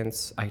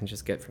ingredients I can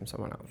just get from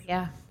someone else.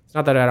 Yeah. It's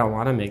not that I don't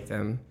want to make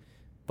them,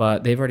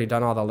 but they've already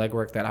done all the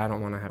legwork that I don't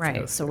want to have to go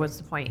Right. So through. what's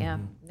the point? Yeah.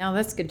 No,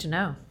 that's good to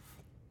know.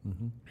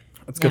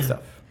 It's good Yeah.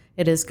 stuff.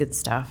 It is good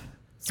stuff.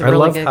 It's a I really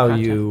love good how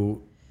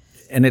cocktail.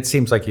 and it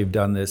seems like you've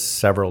done this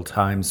several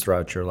times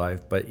throughout your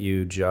life, but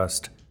you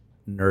just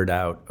nerd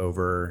out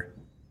over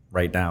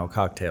right now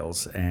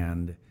cocktails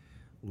and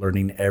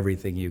learning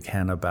everything you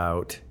can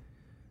about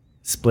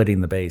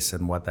splitting the base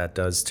and what that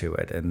does to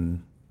it.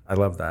 And I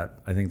love that.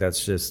 I think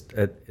that's just,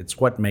 it's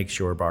what makes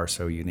your bar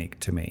so unique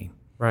to me.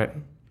 Right.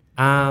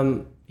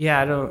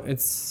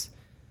 It's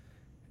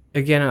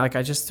again, like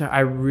I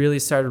really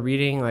started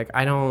reading. Like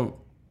I don't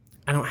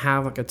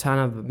have like a ton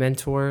of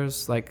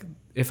mentors. Like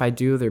if I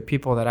do, they're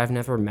people that I've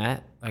never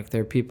met. Like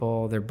they're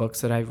books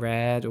that I've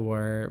read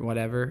or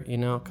whatever,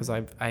 because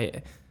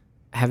I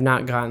have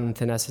not gotten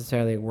to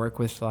necessarily work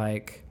with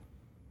like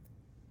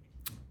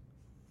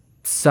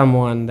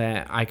someone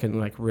that I can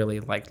like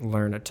really like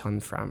learn a ton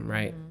from.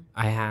 Right.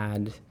 I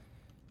had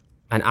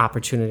an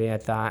opportunity. I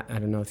thought, I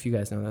don't know if you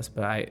guys know this,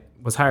 but I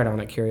was hired on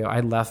at Curio.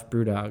 I left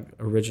Brewdog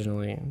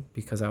originally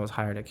because I was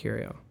hired at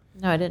Curio.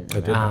 No, I didn't.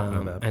 I did not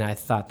know that. And I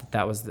thought that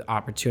that was the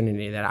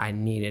opportunity that I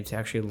needed to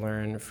actually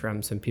learn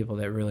from some people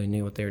that really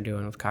knew what they were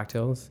doing with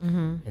cocktails,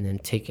 and then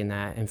taking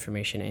that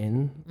information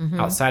in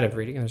outside of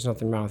reading. There's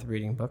nothing wrong with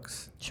reading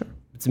books. Sure.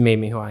 It's made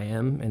me who I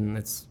am, and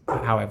it's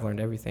how I've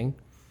learned everything.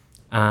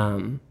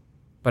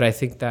 But I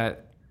think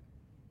that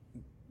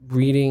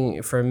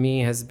reading for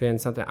me has been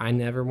something I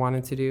never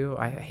wanted to do.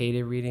 I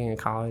hated reading in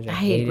college. I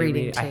hate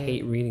reading too. I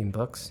hate reading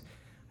books.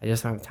 I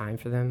just don't have time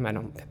for them. I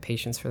don't have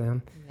patience for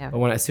them. Yeah.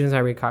 But as soon as I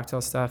read cocktail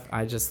stuff,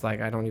 I just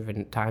I don't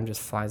even, time just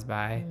flies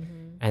by.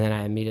 And then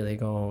I immediately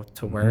go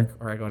to work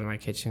or I go to my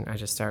kitchen. I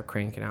just start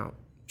cranking out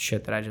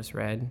shit that I just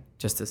read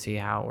just to see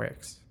how it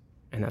works.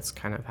 And that's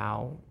kind of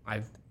how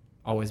I've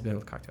always been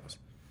with cocktails.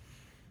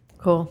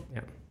 Cool.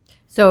 Yeah.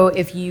 So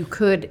if you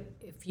could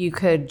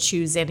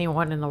choose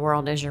anyone in the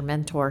world as your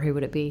mentor, who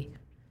would it be?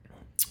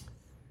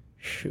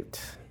 Shoot.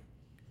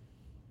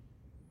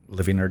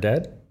 Living or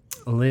dead?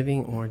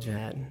 Living or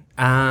dead?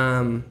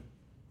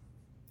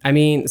 I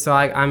mean, so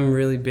I'm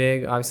really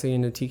big, obviously,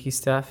 into tiki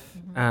stuff.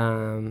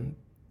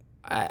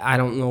 I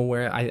don't know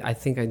where. I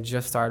think I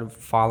just started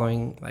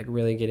following,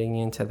 really getting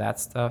into that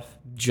stuff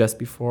just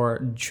before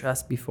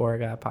it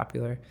got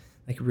popular,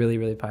 really,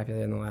 really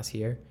popular in the last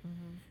year.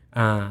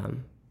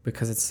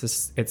 Because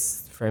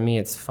it's for me,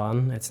 it's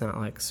fun. It's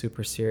not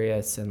super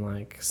serious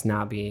and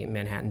snobby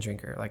Manhattan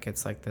drinker.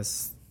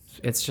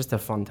 It's just a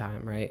fun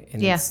time, right?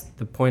 And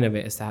the point of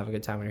it is to have a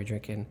good time when you're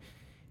drinking,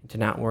 and to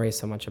not worry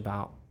so much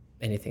about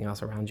anything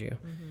else around you.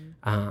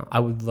 I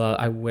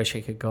wish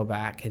I could go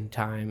back in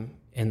time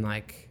and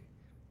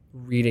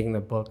reading the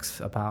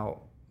books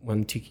about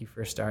when tiki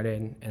first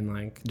started,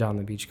 and Don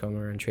the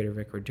Beachcomber and Trader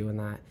Vic were doing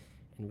that,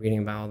 and reading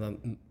about all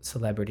the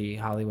celebrity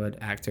Hollywood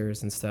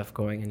actors and stuff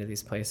going into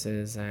these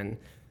places, and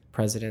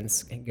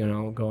presidents,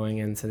 going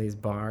into these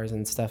bars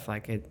and stuff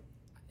it.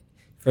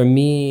 For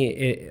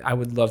me, I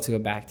would love to go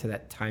back to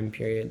that time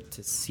period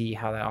to see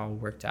how that all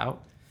worked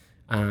out.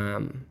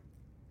 Fun.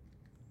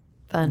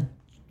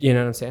 You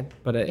know what I'm saying?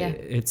 But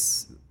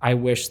I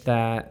wish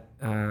that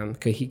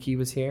Kahiki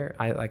was here.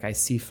 I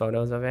see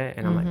photos of it,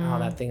 and I'm oh,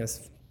 that thing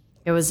is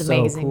It was so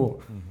amazing.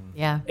 cool.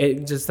 Yeah.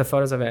 It just the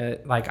photos of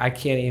it, I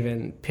can't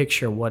even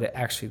picture what it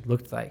actually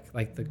looked like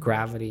the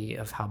gravity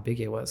of how big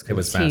it was. It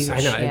was massive.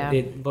 I know Yeah.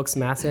 it looks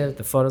massive.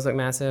 The photos look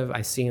massive.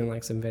 I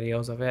seen some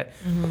videos of it,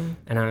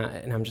 and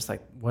I'm just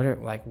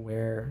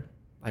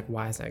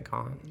why is that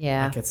gone?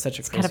 Yeah. It's such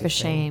a It's crazy kind of a thing.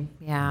 shame.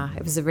 Yeah.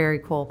 It was a very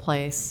cool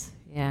place.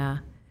 Yeah.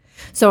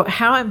 So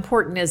how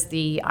important is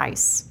the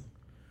ice?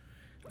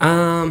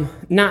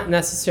 Not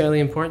necessarily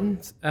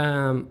important.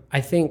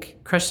 I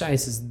think crushed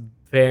ice is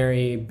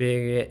very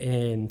big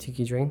in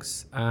tiki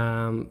drinks.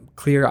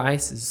 Clear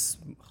ice is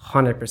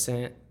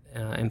 100%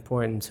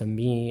 important to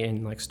me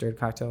in stirred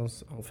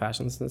cocktails, old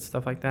fashions and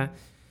stuff like that.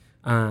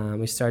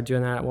 We started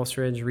doing that at Wolf's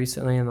Ridge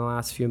recently in the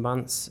last few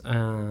months.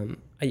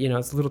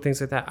 It's little things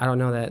like that. I don't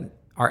know that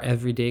our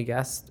everyday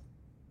guests,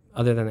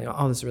 other than they go,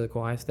 oh, this is really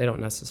cool ice, they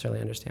don't necessarily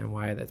understand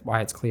why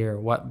it's clear,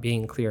 what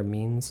being clear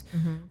means,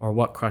 or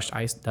what crushed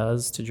ice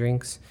does to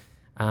drinks.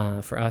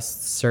 For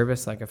us,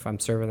 service, if I'm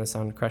serving this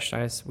on crushed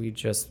ice, we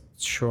just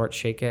short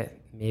shake it,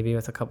 maybe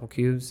with a couple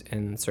cubes,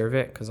 and serve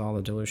it, because all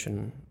the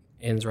dilution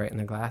ends right in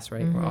the glass,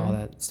 right, where all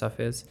that stuff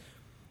is.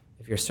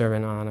 If you're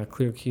serving on a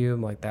clear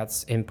cube,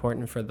 that's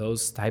important for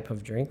those type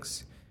of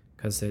drinks,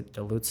 because it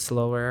dilutes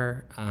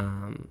slower.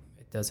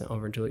 It doesn't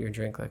over dilute your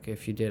drink.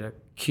 If you did a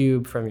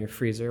cube from your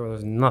freezer, well,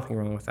 there's nothing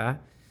wrong with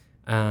that.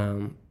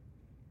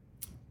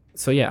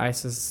 So yeah,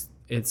 ice is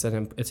it's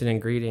an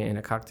ingredient in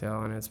a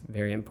cocktail, and it's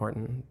very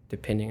important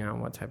depending on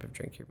what type of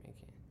drink you're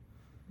making.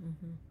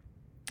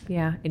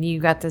 Yeah. And you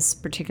got this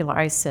particular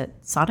ice at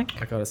Sonic?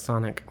 I go to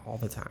Sonic all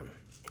the time.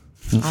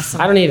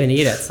 Awesome. I don't even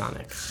eat at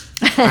Sonic.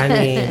 I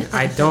mean,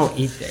 I don't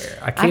eat there.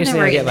 Occasionally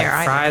never I get eaten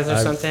there fries or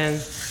something,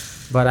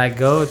 but I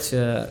go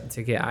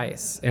to get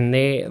ice. And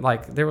they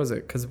there was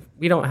because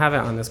we don't have it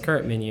on this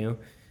current menu,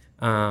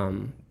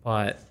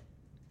 but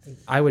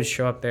I would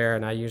show up there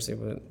and I usually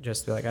would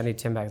just be I need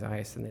 10 bags of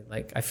ice, and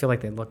they I feel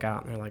they look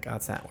out and they're oh,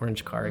 it's that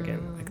orange car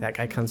again. That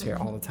guy comes here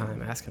all the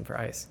time asking for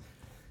ice.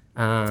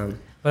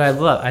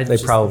 But they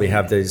probably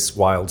have these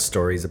wild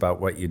stories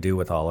about what you do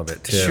with all of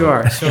it too.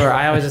 Sure.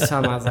 I always just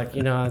tell them, I was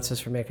it's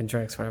just for making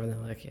drinks, whatever.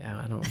 And they're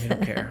yeah, we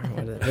don't care.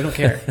 We don't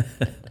care.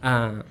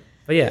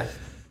 But yeah,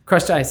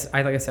 crushed ice.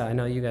 Like I said, I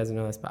know you guys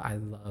know this, but I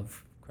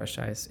love crushed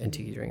ice and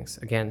tiki drinks.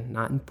 Again,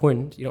 not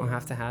important. You don't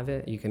have to have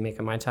it. You can make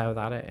a Mai Tai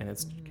without it, and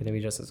it's going to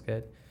be just as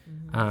good.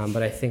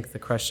 But I think the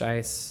crushed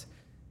ice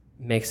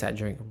makes that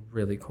drink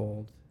really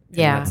cold.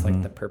 Yeah. That's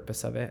the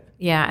purpose of it.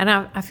 Yeah. And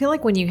I feel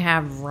when you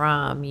have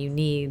rum, you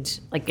need,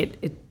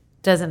 it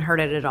doesn't hurt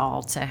it at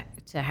all to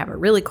have it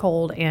really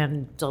cold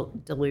and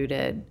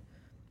diluted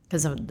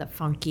because of the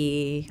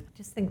funky. I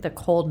just think the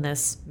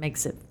coldness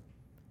makes it,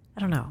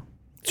 I don't know.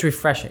 It's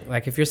refreshing.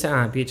 If you're sitting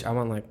on a beach, I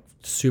want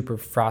super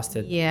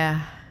frosted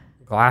Yeah.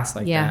 glass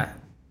that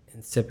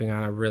and sipping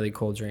on a really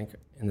cold drink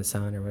in the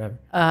sun or whatever.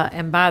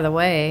 And by the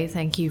way,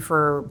 thank you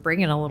for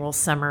bringing a little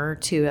summer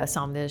to us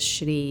on this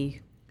shitty,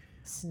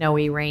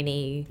 snowy,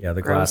 rainy. Yeah,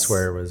 the gross-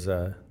 glassware was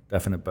a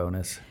definite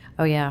bonus.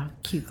 Oh yeah,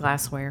 cute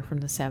glassware from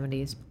the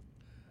 70s.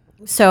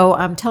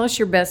 So tell us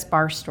your best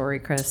bar story,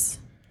 Chris.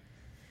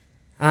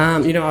 I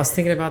was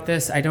thinking about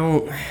this.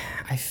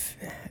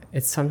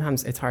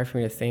 Sometimes it's hard for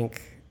me to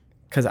think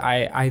because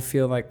I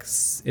feel like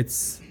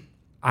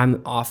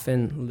I'm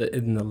often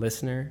in the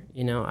listener.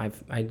 I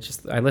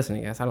listen,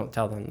 I guess. I don't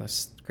tell them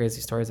the crazy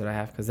stories that I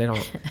have because they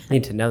don't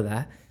need to know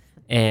that.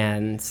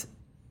 And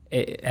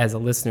as a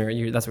listener,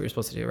 that's what you're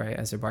supposed to do, right?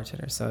 As a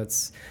bartender. So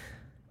it's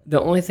the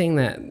only thing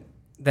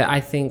that I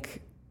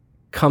think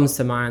comes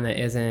to mind that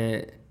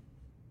isn't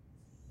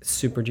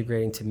super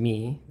degrading to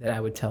me that I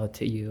would tell it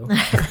to you.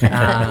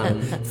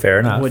 Fair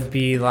enough. Would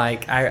be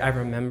like, I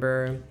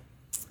remember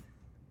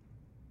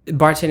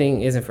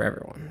bartending isn't for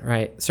everyone,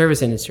 right?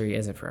 Service industry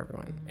isn't for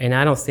everyone. And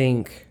I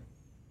think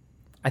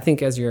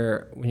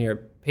when you're a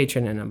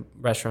patron in a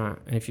restaurant,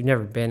 and if you've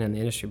never been in the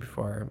industry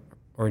before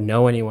or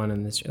know anyone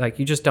in this, like,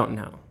 you just don't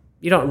know.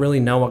 You don't really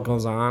know what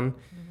goes on.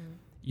 Mm-hmm.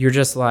 You're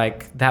just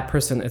like, that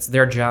person, it's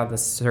their job to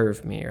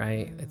serve me,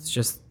 right? Mm-hmm. It's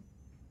just,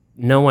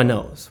 no one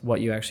knows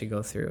what you actually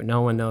go through.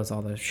 No one knows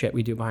all the shit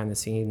we do behind the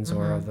scenes, mm-hmm.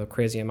 or the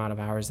crazy amount of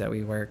hours that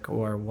we work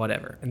or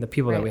whatever, and the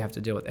people that we have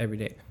to deal with every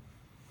day.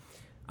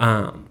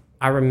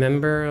 I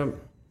remember,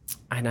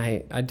 and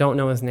I don't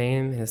know his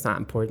name, and it's not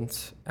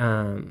important.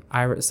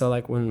 So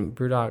like when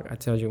Brewdog, I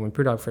told you, when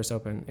Brewdog first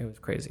opened, it was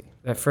crazy.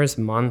 That first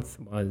month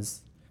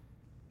was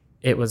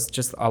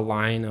just a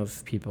line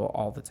of people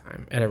all the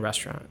time at a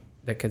restaurant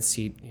that could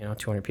seat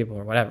 200 people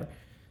or whatever.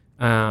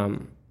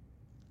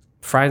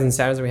 Fridays and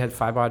Saturdays, we had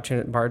 5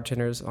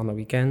 bartenders on the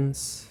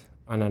weekends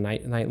on a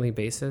nightly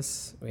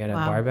basis. We had a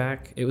bar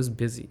back. It was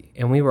busy,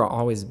 and we were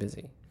always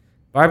busy.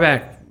 Bar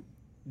back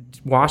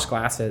washed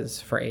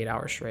glasses for 8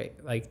 hours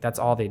straight. Like, that's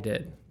all they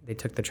did. They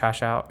took the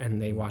trash out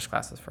and they washed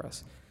glasses for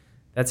us.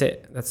 That's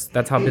it.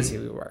 That's how busy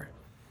we were.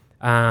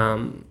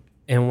 And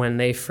when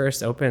they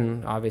first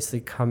opened,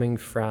 obviously coming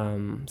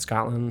from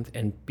Scotland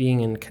and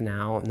being in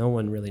Canal, no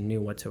one really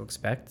knew what to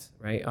expect,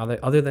 right?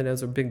 Other than it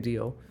was a big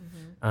deal.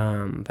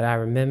 Mm-hmm. But I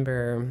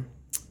remember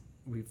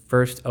we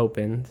first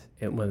opened.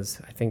 It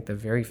was, I think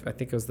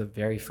it was the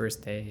very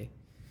first day,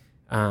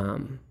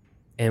 and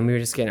we were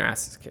just getting our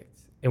asses kicked.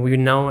 And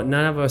none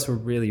of us were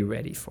really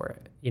ready for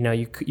it.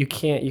 You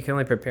can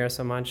only prepare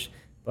so much,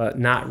 but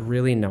not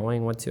really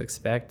knowing what to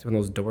expect when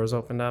those doors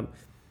opened up,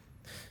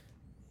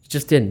 you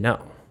just didn't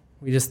know.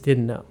 We just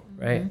didn't know,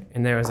 right? Mm-hmm.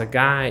 And there was a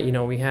guy,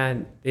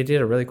 they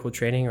did a really cool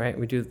training, right?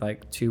 We did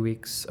like 2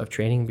 weeks of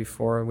training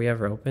before we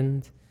ever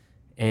opened.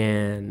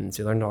 And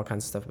so we learned all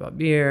kinds of stuff about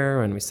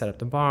beer, and we set up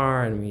the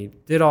bar, and we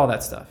did all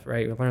that stuff,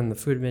 right? We learned the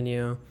food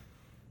menu.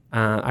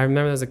 I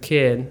remember there was a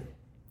kid,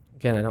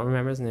 again, I don't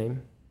remember his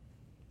name.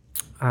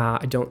 I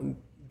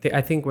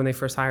think when they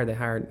first hired, they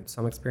hired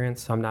some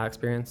experience, some not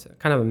experience,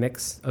 kind of a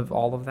mix of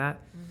all of that.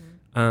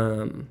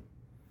 Mm-hmm.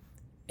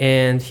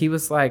 And he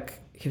was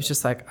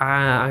just like,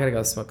 I gotta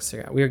go smoke a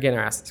cigarette. We were getting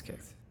our asses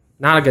kicked.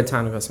 Not a good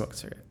time to go smoke a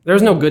cigarette. There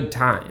was no good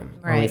time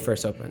when we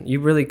first opened.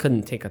 You really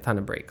couldn't take a ton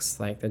of breaks.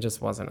 Like, that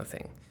just wasn't a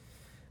thing.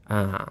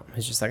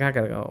 He's just like, I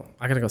gotta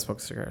go smoke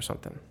a cigarette or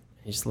something.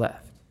 He just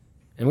left.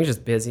 And we were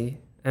just busy,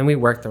 and we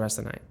worked the rest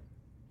of the night.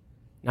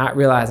 Not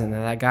realizing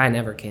that guy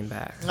never came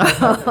back.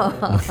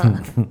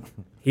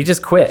 He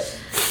just quit.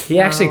 He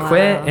actually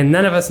quit, and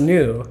none of us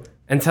knew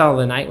until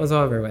the night was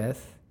over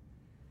with.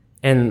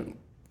 And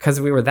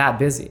because we were that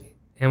busy.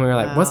 And we were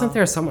like, wasn't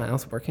there someone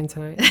else working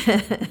tonight?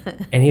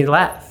 And he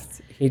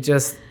left. He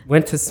just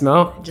went to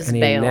smoke, and he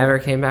never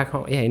came back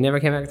home. Yeah, he never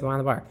came back to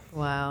the bar.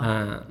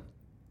 Wow.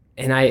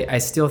 And I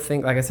still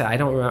think, like I said, I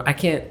don't remember. I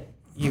can't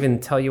even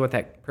tell you what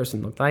that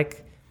person looked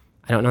like.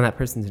 I don't know that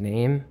person's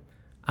name.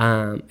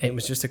 It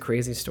was just a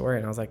crazy story,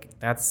 and I was like,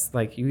 that's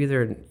like, you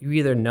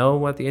either know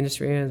what the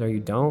industry is or you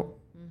don't.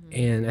 Mm-hmm.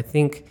 And I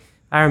think,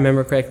 if I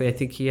remember correctly, I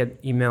think he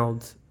had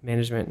emailed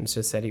management and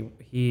just said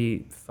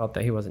he felt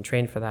that he wasn't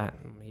trained for that.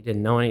 He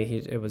didn't know any.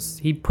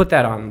 He put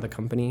that on the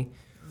company.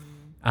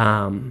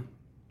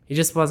 He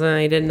just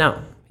wasn't. He didn't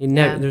know.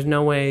 There's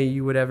no way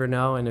you would ever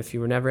know. And if you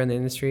were never in the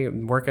industry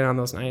working on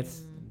those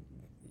nights,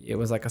 it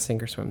was like a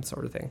sink or swim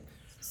sort of thing.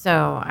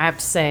 So I have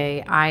to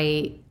say,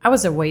 I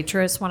was a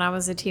waitress when I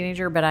was a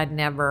teenager, but I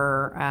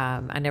never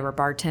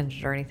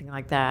bartended or anything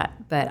like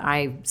that. But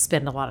I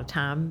spend a lot of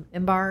time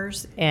in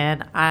bars,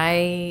 and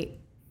I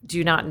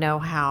do not know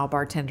how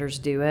bartenders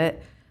do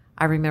it.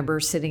 I remember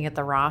sitting at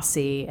the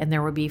Rossi, and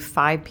there would be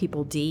 5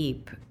 people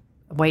deep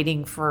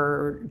waiting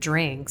for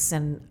drinks,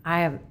 and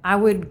I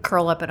would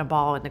curl up in a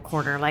ball in the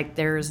corner. Like,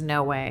 there's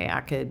no way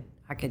I could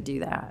do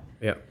that.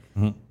 Yeah.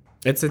 Mm-hmm.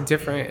 It's a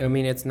different. I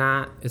mean, it's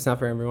not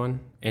for everyone,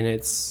 and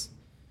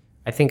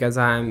I think as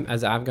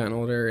I've gotten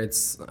older,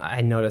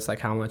 I notice like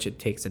how much it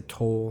takes a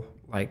toll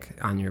like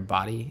on your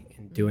body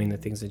and doing the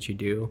things that you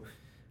do.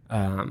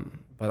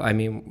 But I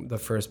mean, the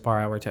first bar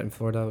I worked at in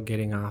Florida,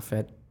 getting off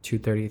at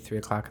 2:30, 3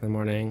 o'clock in the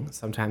morning,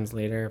 sometimes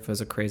later. If it was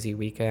a crazy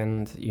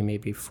weekend, you may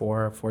be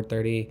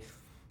 4:30.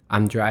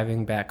 I'm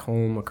driving back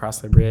home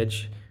across the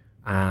bridge.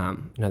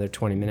 Another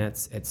 20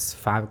 minutes. It's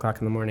 5 o'clock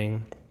in the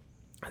morning.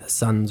 The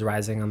sun's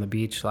rising on the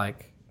beach,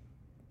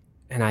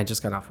 and I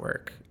just got off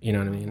work. You know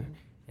what I mean?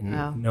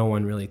 And no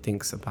one really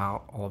thinks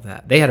about all of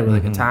that. They had a really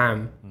good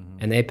time,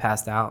 and they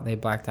passed out. They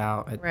blacked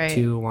out at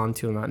 2 in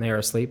the night, and they were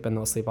asleep, and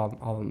they'll sleep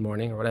all the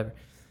morning or whatever.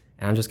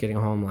 And I'm just getting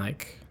home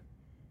like,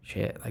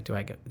 shit. Like, do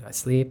I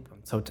sleep?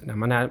 I'm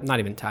not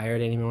even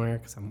tired anymore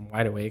because I'm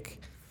wide awake.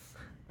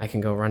 I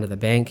can go run to the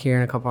bank here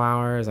in a couple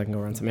hours. I can go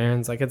run some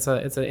errands. Like, it's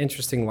an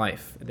interesting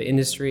life. The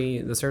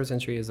service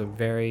industry is a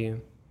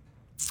very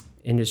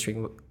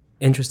interesting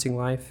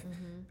life.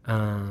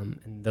 And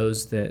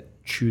those that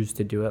choose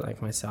to do it,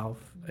 like myself,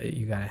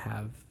 you got to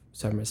have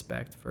some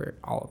respect for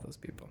all of those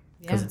people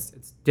because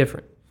it's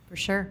different. For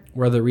sure.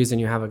 We're the reason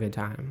you have a good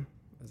time.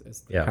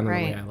 Is kind of the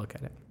way I look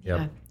at it. Yep.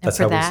 Yeah. That's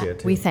how we see it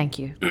too. We thank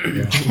you.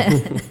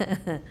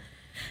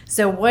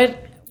 So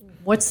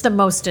what's the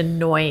most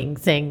annoying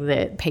thing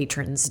that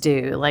patrons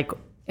do? Like,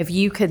 if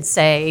you could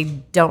say,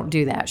 don't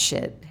do that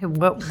shit,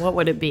 what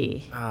would it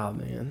be? Oh,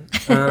 man.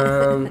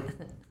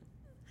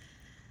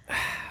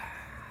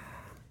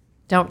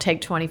 Don't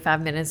take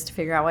 25 minutes to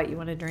figure out what you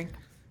want to drink.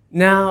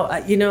 No,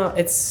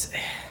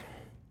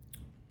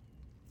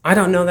 I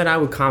don't know that I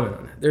would comment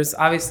on it. There's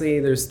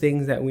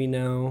things that we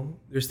know,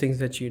 there's things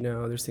that you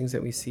know, there's things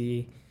that we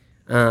see,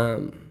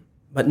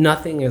 but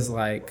nothing is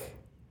like,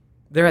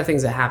 there are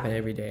things that happen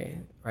every day,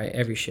 right?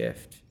 Every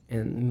shift,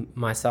 and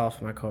myself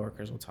and my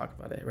coworkers will talk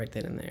about it right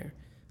then and there.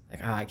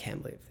 Like, I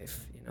can't believe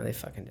they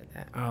fucking did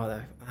that.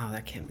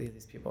 I can't believe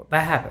these people.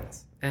 That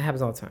happens. It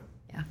happens all the time.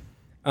 Yeah.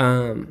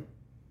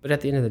 But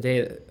at the end of the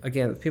day,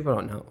 again, people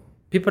don't know.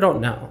 People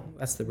don't know.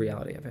 That's the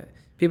reality of it.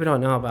 People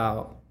don't know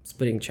about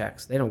splitting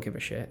checks. They don't give a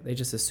shit. They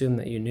just assume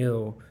that you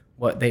knew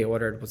what they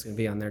ordered was going to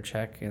be on their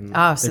check. And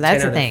so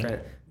that's the thing.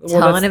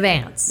 Tell in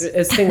advance.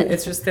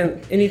 It's just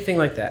anything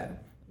like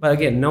that. But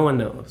again, no one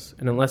knows.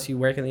 And unless you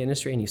work in the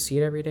industry and you see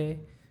it every day,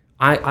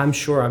 I'm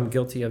sure I'm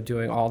guilty of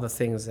doing all the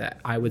things that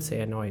I would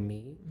say annoy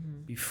me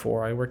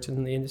before I worked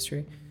in the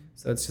industry.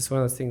 So it's just one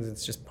of those things.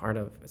 It's just part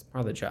of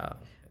the job.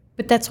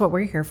 But that's what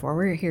we're here for.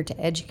 We're here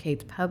to educate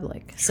the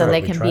public so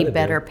they can be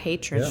better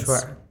patrons. Yeah.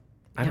 Sure.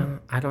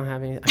 I don't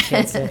have any.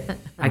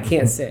 I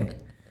can't say.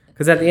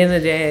 Because at the end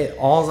of the day,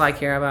 all I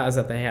care about is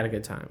that they had a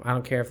good time. I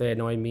don't care if they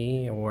annoyed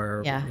me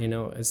or,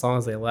 as long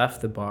as they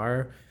left the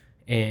bar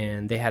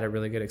and they had a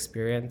really good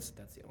experience,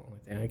 that's the only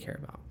thing I care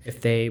about.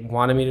 If they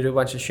wanted me to do a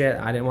bunch of shit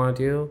I didn't want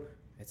to do,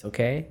 it's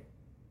okay.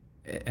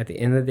 At the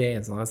end of the day,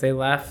 as long as they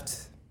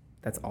left,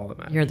 that's all that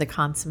matters. You're the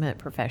consummate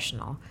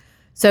professional.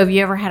 So have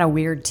you ever had a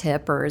weird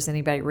tip, or has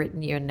anybody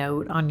written you a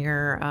note on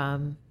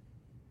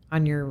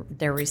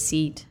their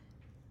receipt?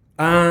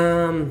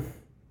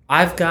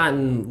 I've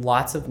gotten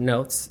lots of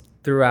notes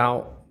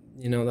throughout,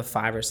 the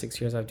 5 or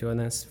 6 years I've doing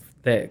this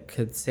that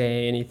could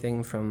say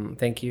anything from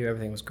thank you,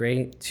 everything was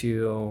great,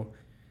 to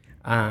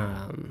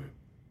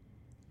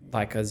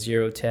like a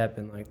 0 tip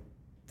and like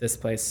this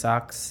place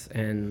sucks,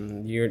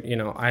 and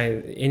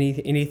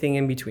anything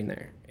in between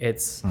there.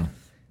 It's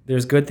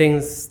there's good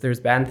things, there's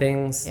bad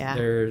things,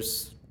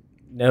 there's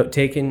note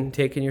taking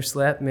your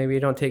slip, maybe you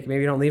don't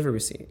leave a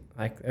receipt.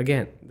 Like,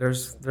 again,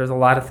 there's a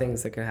lot of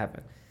things that can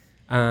happen.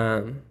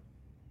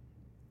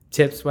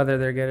 Tips, whether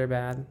they're good or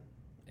bad,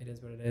 it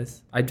is what it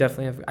is. I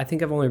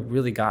think I've only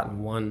really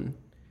gotten one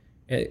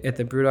at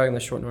the Brewdog in the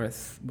Short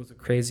North. Was a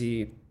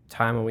crazy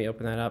time when we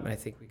opened that up, and I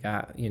think we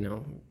got,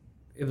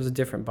 it was a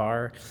different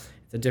bar.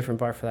 It's a different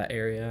bar for that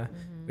area.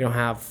 We don't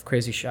have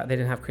crazy shot. They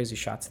didn't have crazy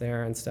shots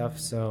there and stuff.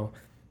 So,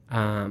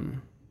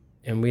 and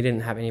we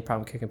didn't have any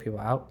problem kicking people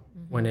out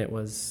when they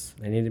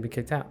needed to be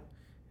kicked out.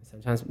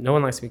 Sometimes no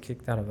one likes to be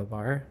kicked out of a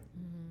bar.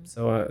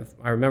 So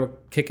I remember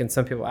kicking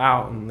some people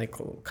out, and they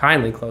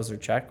kindly closed their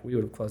check. We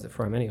would have closed it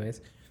for them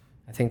anyways.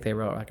 I think they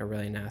wrote like a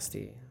really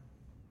nasty,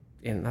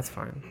 and that's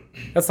fine.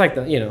 That's like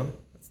it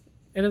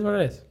is what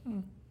it is.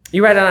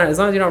 You write it on, as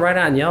long as you don't write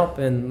it on Yelp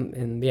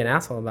and be an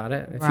asshole about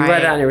it. If you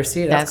write it on your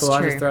receipt, that's cool.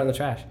 I'll just throw it in the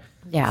trash.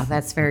 Yeah,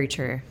 that's very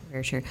true.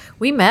 Very true.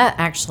 We met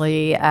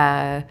actually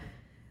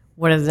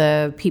one of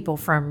the people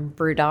from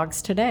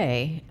Brewdogs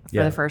today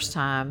for the first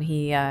time.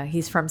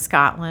 He's from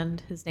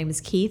Scotland. His name is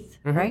Keith,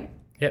 right?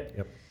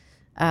 Yep.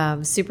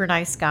 Super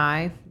nice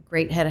guy.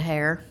 Great head of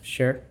hair.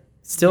 Sure.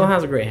 Still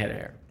has a great head of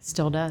hair.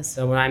 Still does.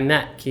 So when I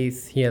met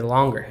Keith, he had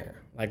longer hair.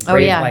 Like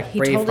he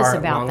told us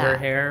about longer that.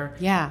 Hair.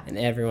 Yeah. And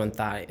everyone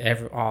thought,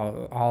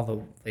 all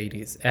the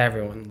ladies,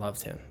 everyone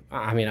loved him.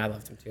 I mean, I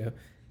loved him too.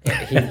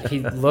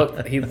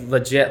 He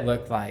legit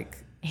looked like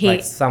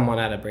someone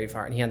at a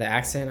Braveheart. And he had the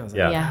accent. I was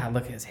like, God,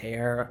 look at his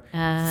hair.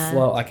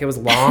 Flow. Like, it was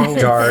long,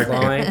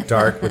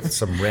 dark with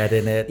some red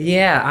in it.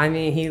 Yeah, I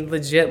mean, he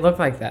legit looked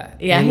like that.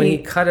 Yeah. And when he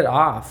cut it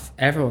off,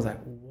 everyone was like,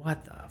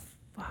 what the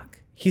fuck?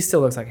 He still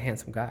looks like a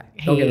handsome guy.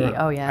 Don't get me wrong.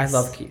 Oh, yes. I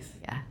love Keith.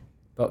 Yeah.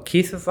 But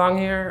Keith with long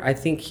hair, I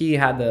think he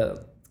had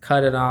to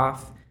cut it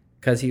off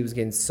because he was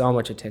getting so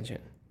much attention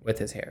with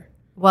his hair.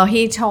 Well,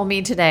 he told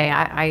me today,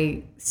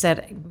 I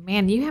said,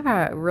 man, you have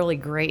a really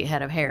great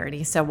head of hair. And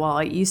he said, well,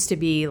 it used to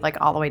be like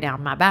all the way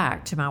down my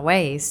back to my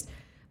waist,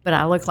 but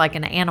I look like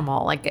an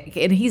animal. Like,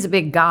 and he's a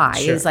big guy.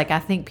 Sure. It's like I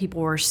think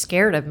people were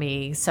scared of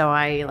me, so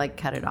I like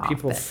cut it off.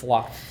 People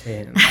flocked to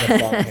him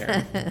with long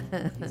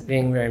hair. He's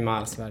being very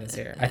modest about his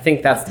hair. I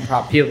think that's the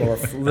problem. People were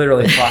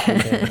literally flocking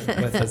to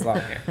him with his long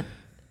hair.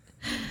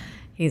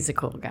 He's a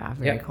cool guy.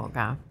 Very cool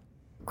guy.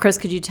 Chris,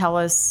 could you tell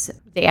us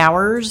the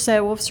hours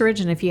at Wolf's Ridge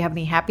and if you have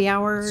any happy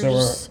hours?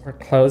 So we're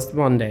closed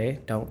Monday.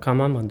 Don't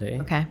come on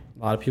Monday. Okay.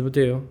 A lot of people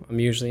do. I'm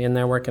usually in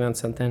there working on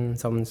something.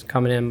 Someone's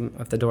coming in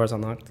if the door's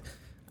unlocked.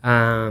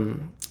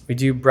 We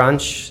do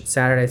brunch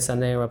Saturday,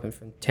 Sunday. We're open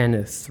from 10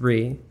 to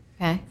 3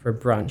 for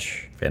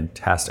brunch.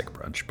 Fantastic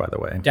brunch, by the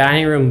way.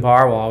 Dining room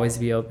bar will always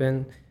be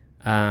open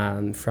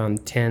from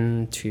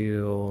 10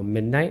 to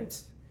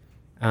midnight.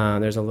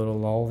 There's a little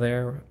lull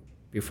there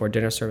before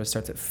dinner service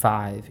starts at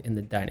 5 in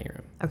the dining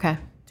room. Okay.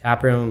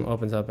 Tap room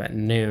opens up at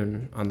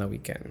noon on the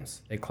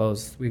weekends. We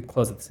close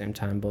at the same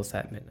time, both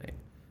at midnight.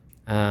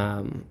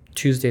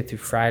 Tuesday through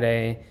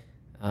Friday,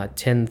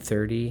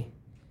 10:30.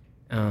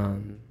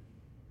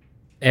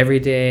 Every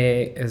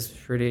day is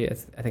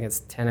I think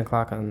it's 10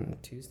 o'clock on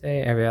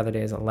Tuesday. Every other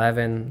day is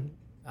 11.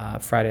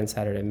 Friday and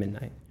Saturday,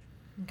 midnight.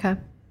 Okay.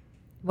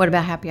 What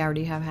about happy hour?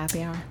 Do you have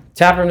happy hour?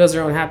 Taproom does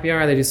their own happy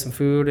hour. They do some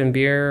food and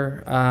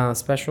beer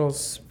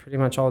specials pretty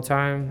much all the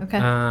time. Okay.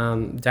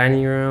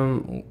 Dining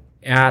room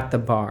at the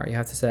bar. You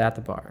have to sit at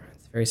the bar.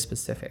 It's very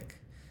specific.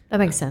 That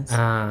makes sense.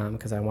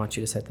 Because I want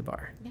you to sit at the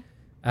bar. Yeah.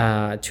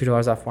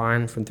 $2 off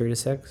wine from 3 to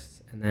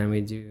 6. And then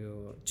we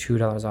do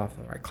 $2 off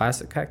of our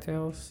classic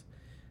cocktails.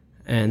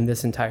 And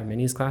this entire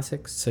menu is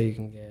classics. So you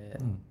can get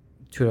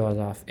 $2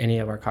 off any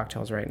of our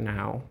cocktails right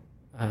now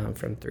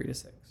from 3 to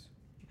 6.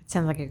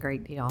 Sounds like a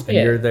great deal. And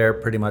you're there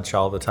pretty much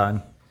all the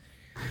time?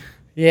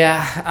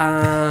 Yeah.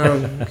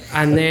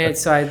 I'm there.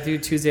 So I do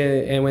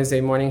Tuesday and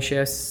Wednesday morning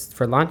shifts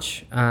for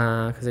lunch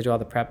because I do all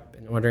the prep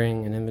and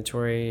ordering and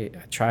inventory.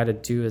 I try to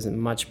do as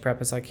much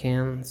prep as I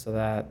can so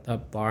that the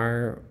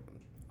bar,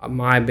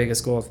 my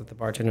biggest goal is that the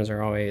bartenders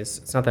are always,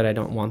 it's not that I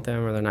don't want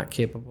them or they're not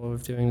capable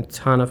of doing a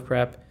ton of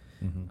prep.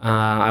 Mm-hmm.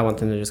 I want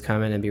them to just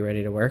come in and be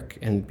ready to work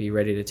and be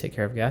ready to take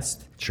care of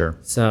guests. Sure.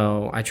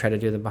 So I try to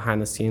do the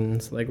behind the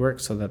scenes legwork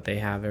so that they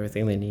have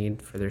everything they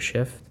need for their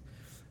shift.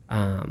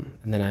 And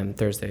then I'm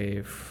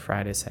Thursday,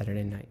 Friday,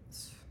 Saturday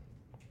nights.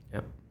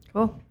 Yep.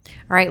 Cool. All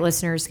right,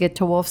 listeners, get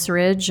to Wolf's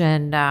Ridge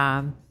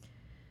and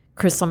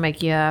Chris will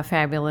make you a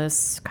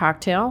fabulous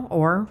cocktail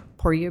or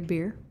pour you a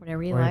beer,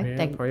 whatever you like.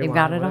 They've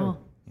got it all.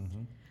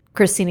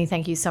 Christine,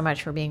 thank you so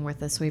much for being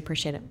with us. We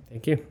appreciate it.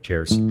 Thank you.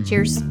 Cheers.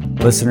 Cheers.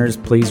 Listeners,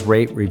 please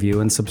rate,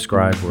 review, and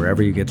subscribe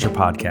wherever you get your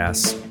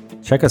podcasts.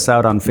 Check us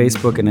out on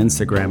Facebook and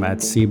Instagram at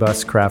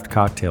Seabus Craft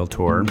Cocktail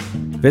Tour.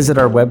 Visit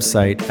our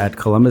website at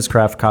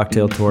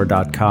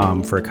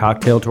columbuscraftcocktailtour.com for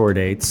cocktail tour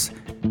dates,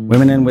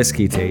 women and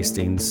whiskey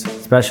tastings,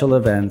 special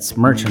events,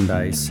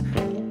 merchandise,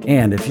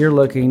 and if you're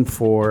looking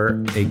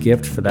for a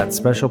gift for that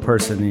special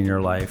person in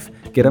your life,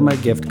 get them a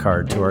gift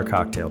card to our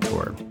cocktail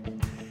tour.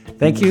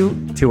 Thank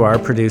you to our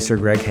producer,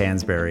 Greg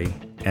Hansberry,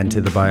 and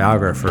to the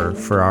biographer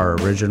for our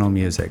original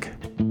music.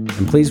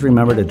 And please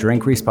remember to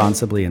drink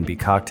responsibly and be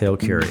cocktail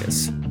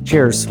curious.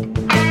 Cheers.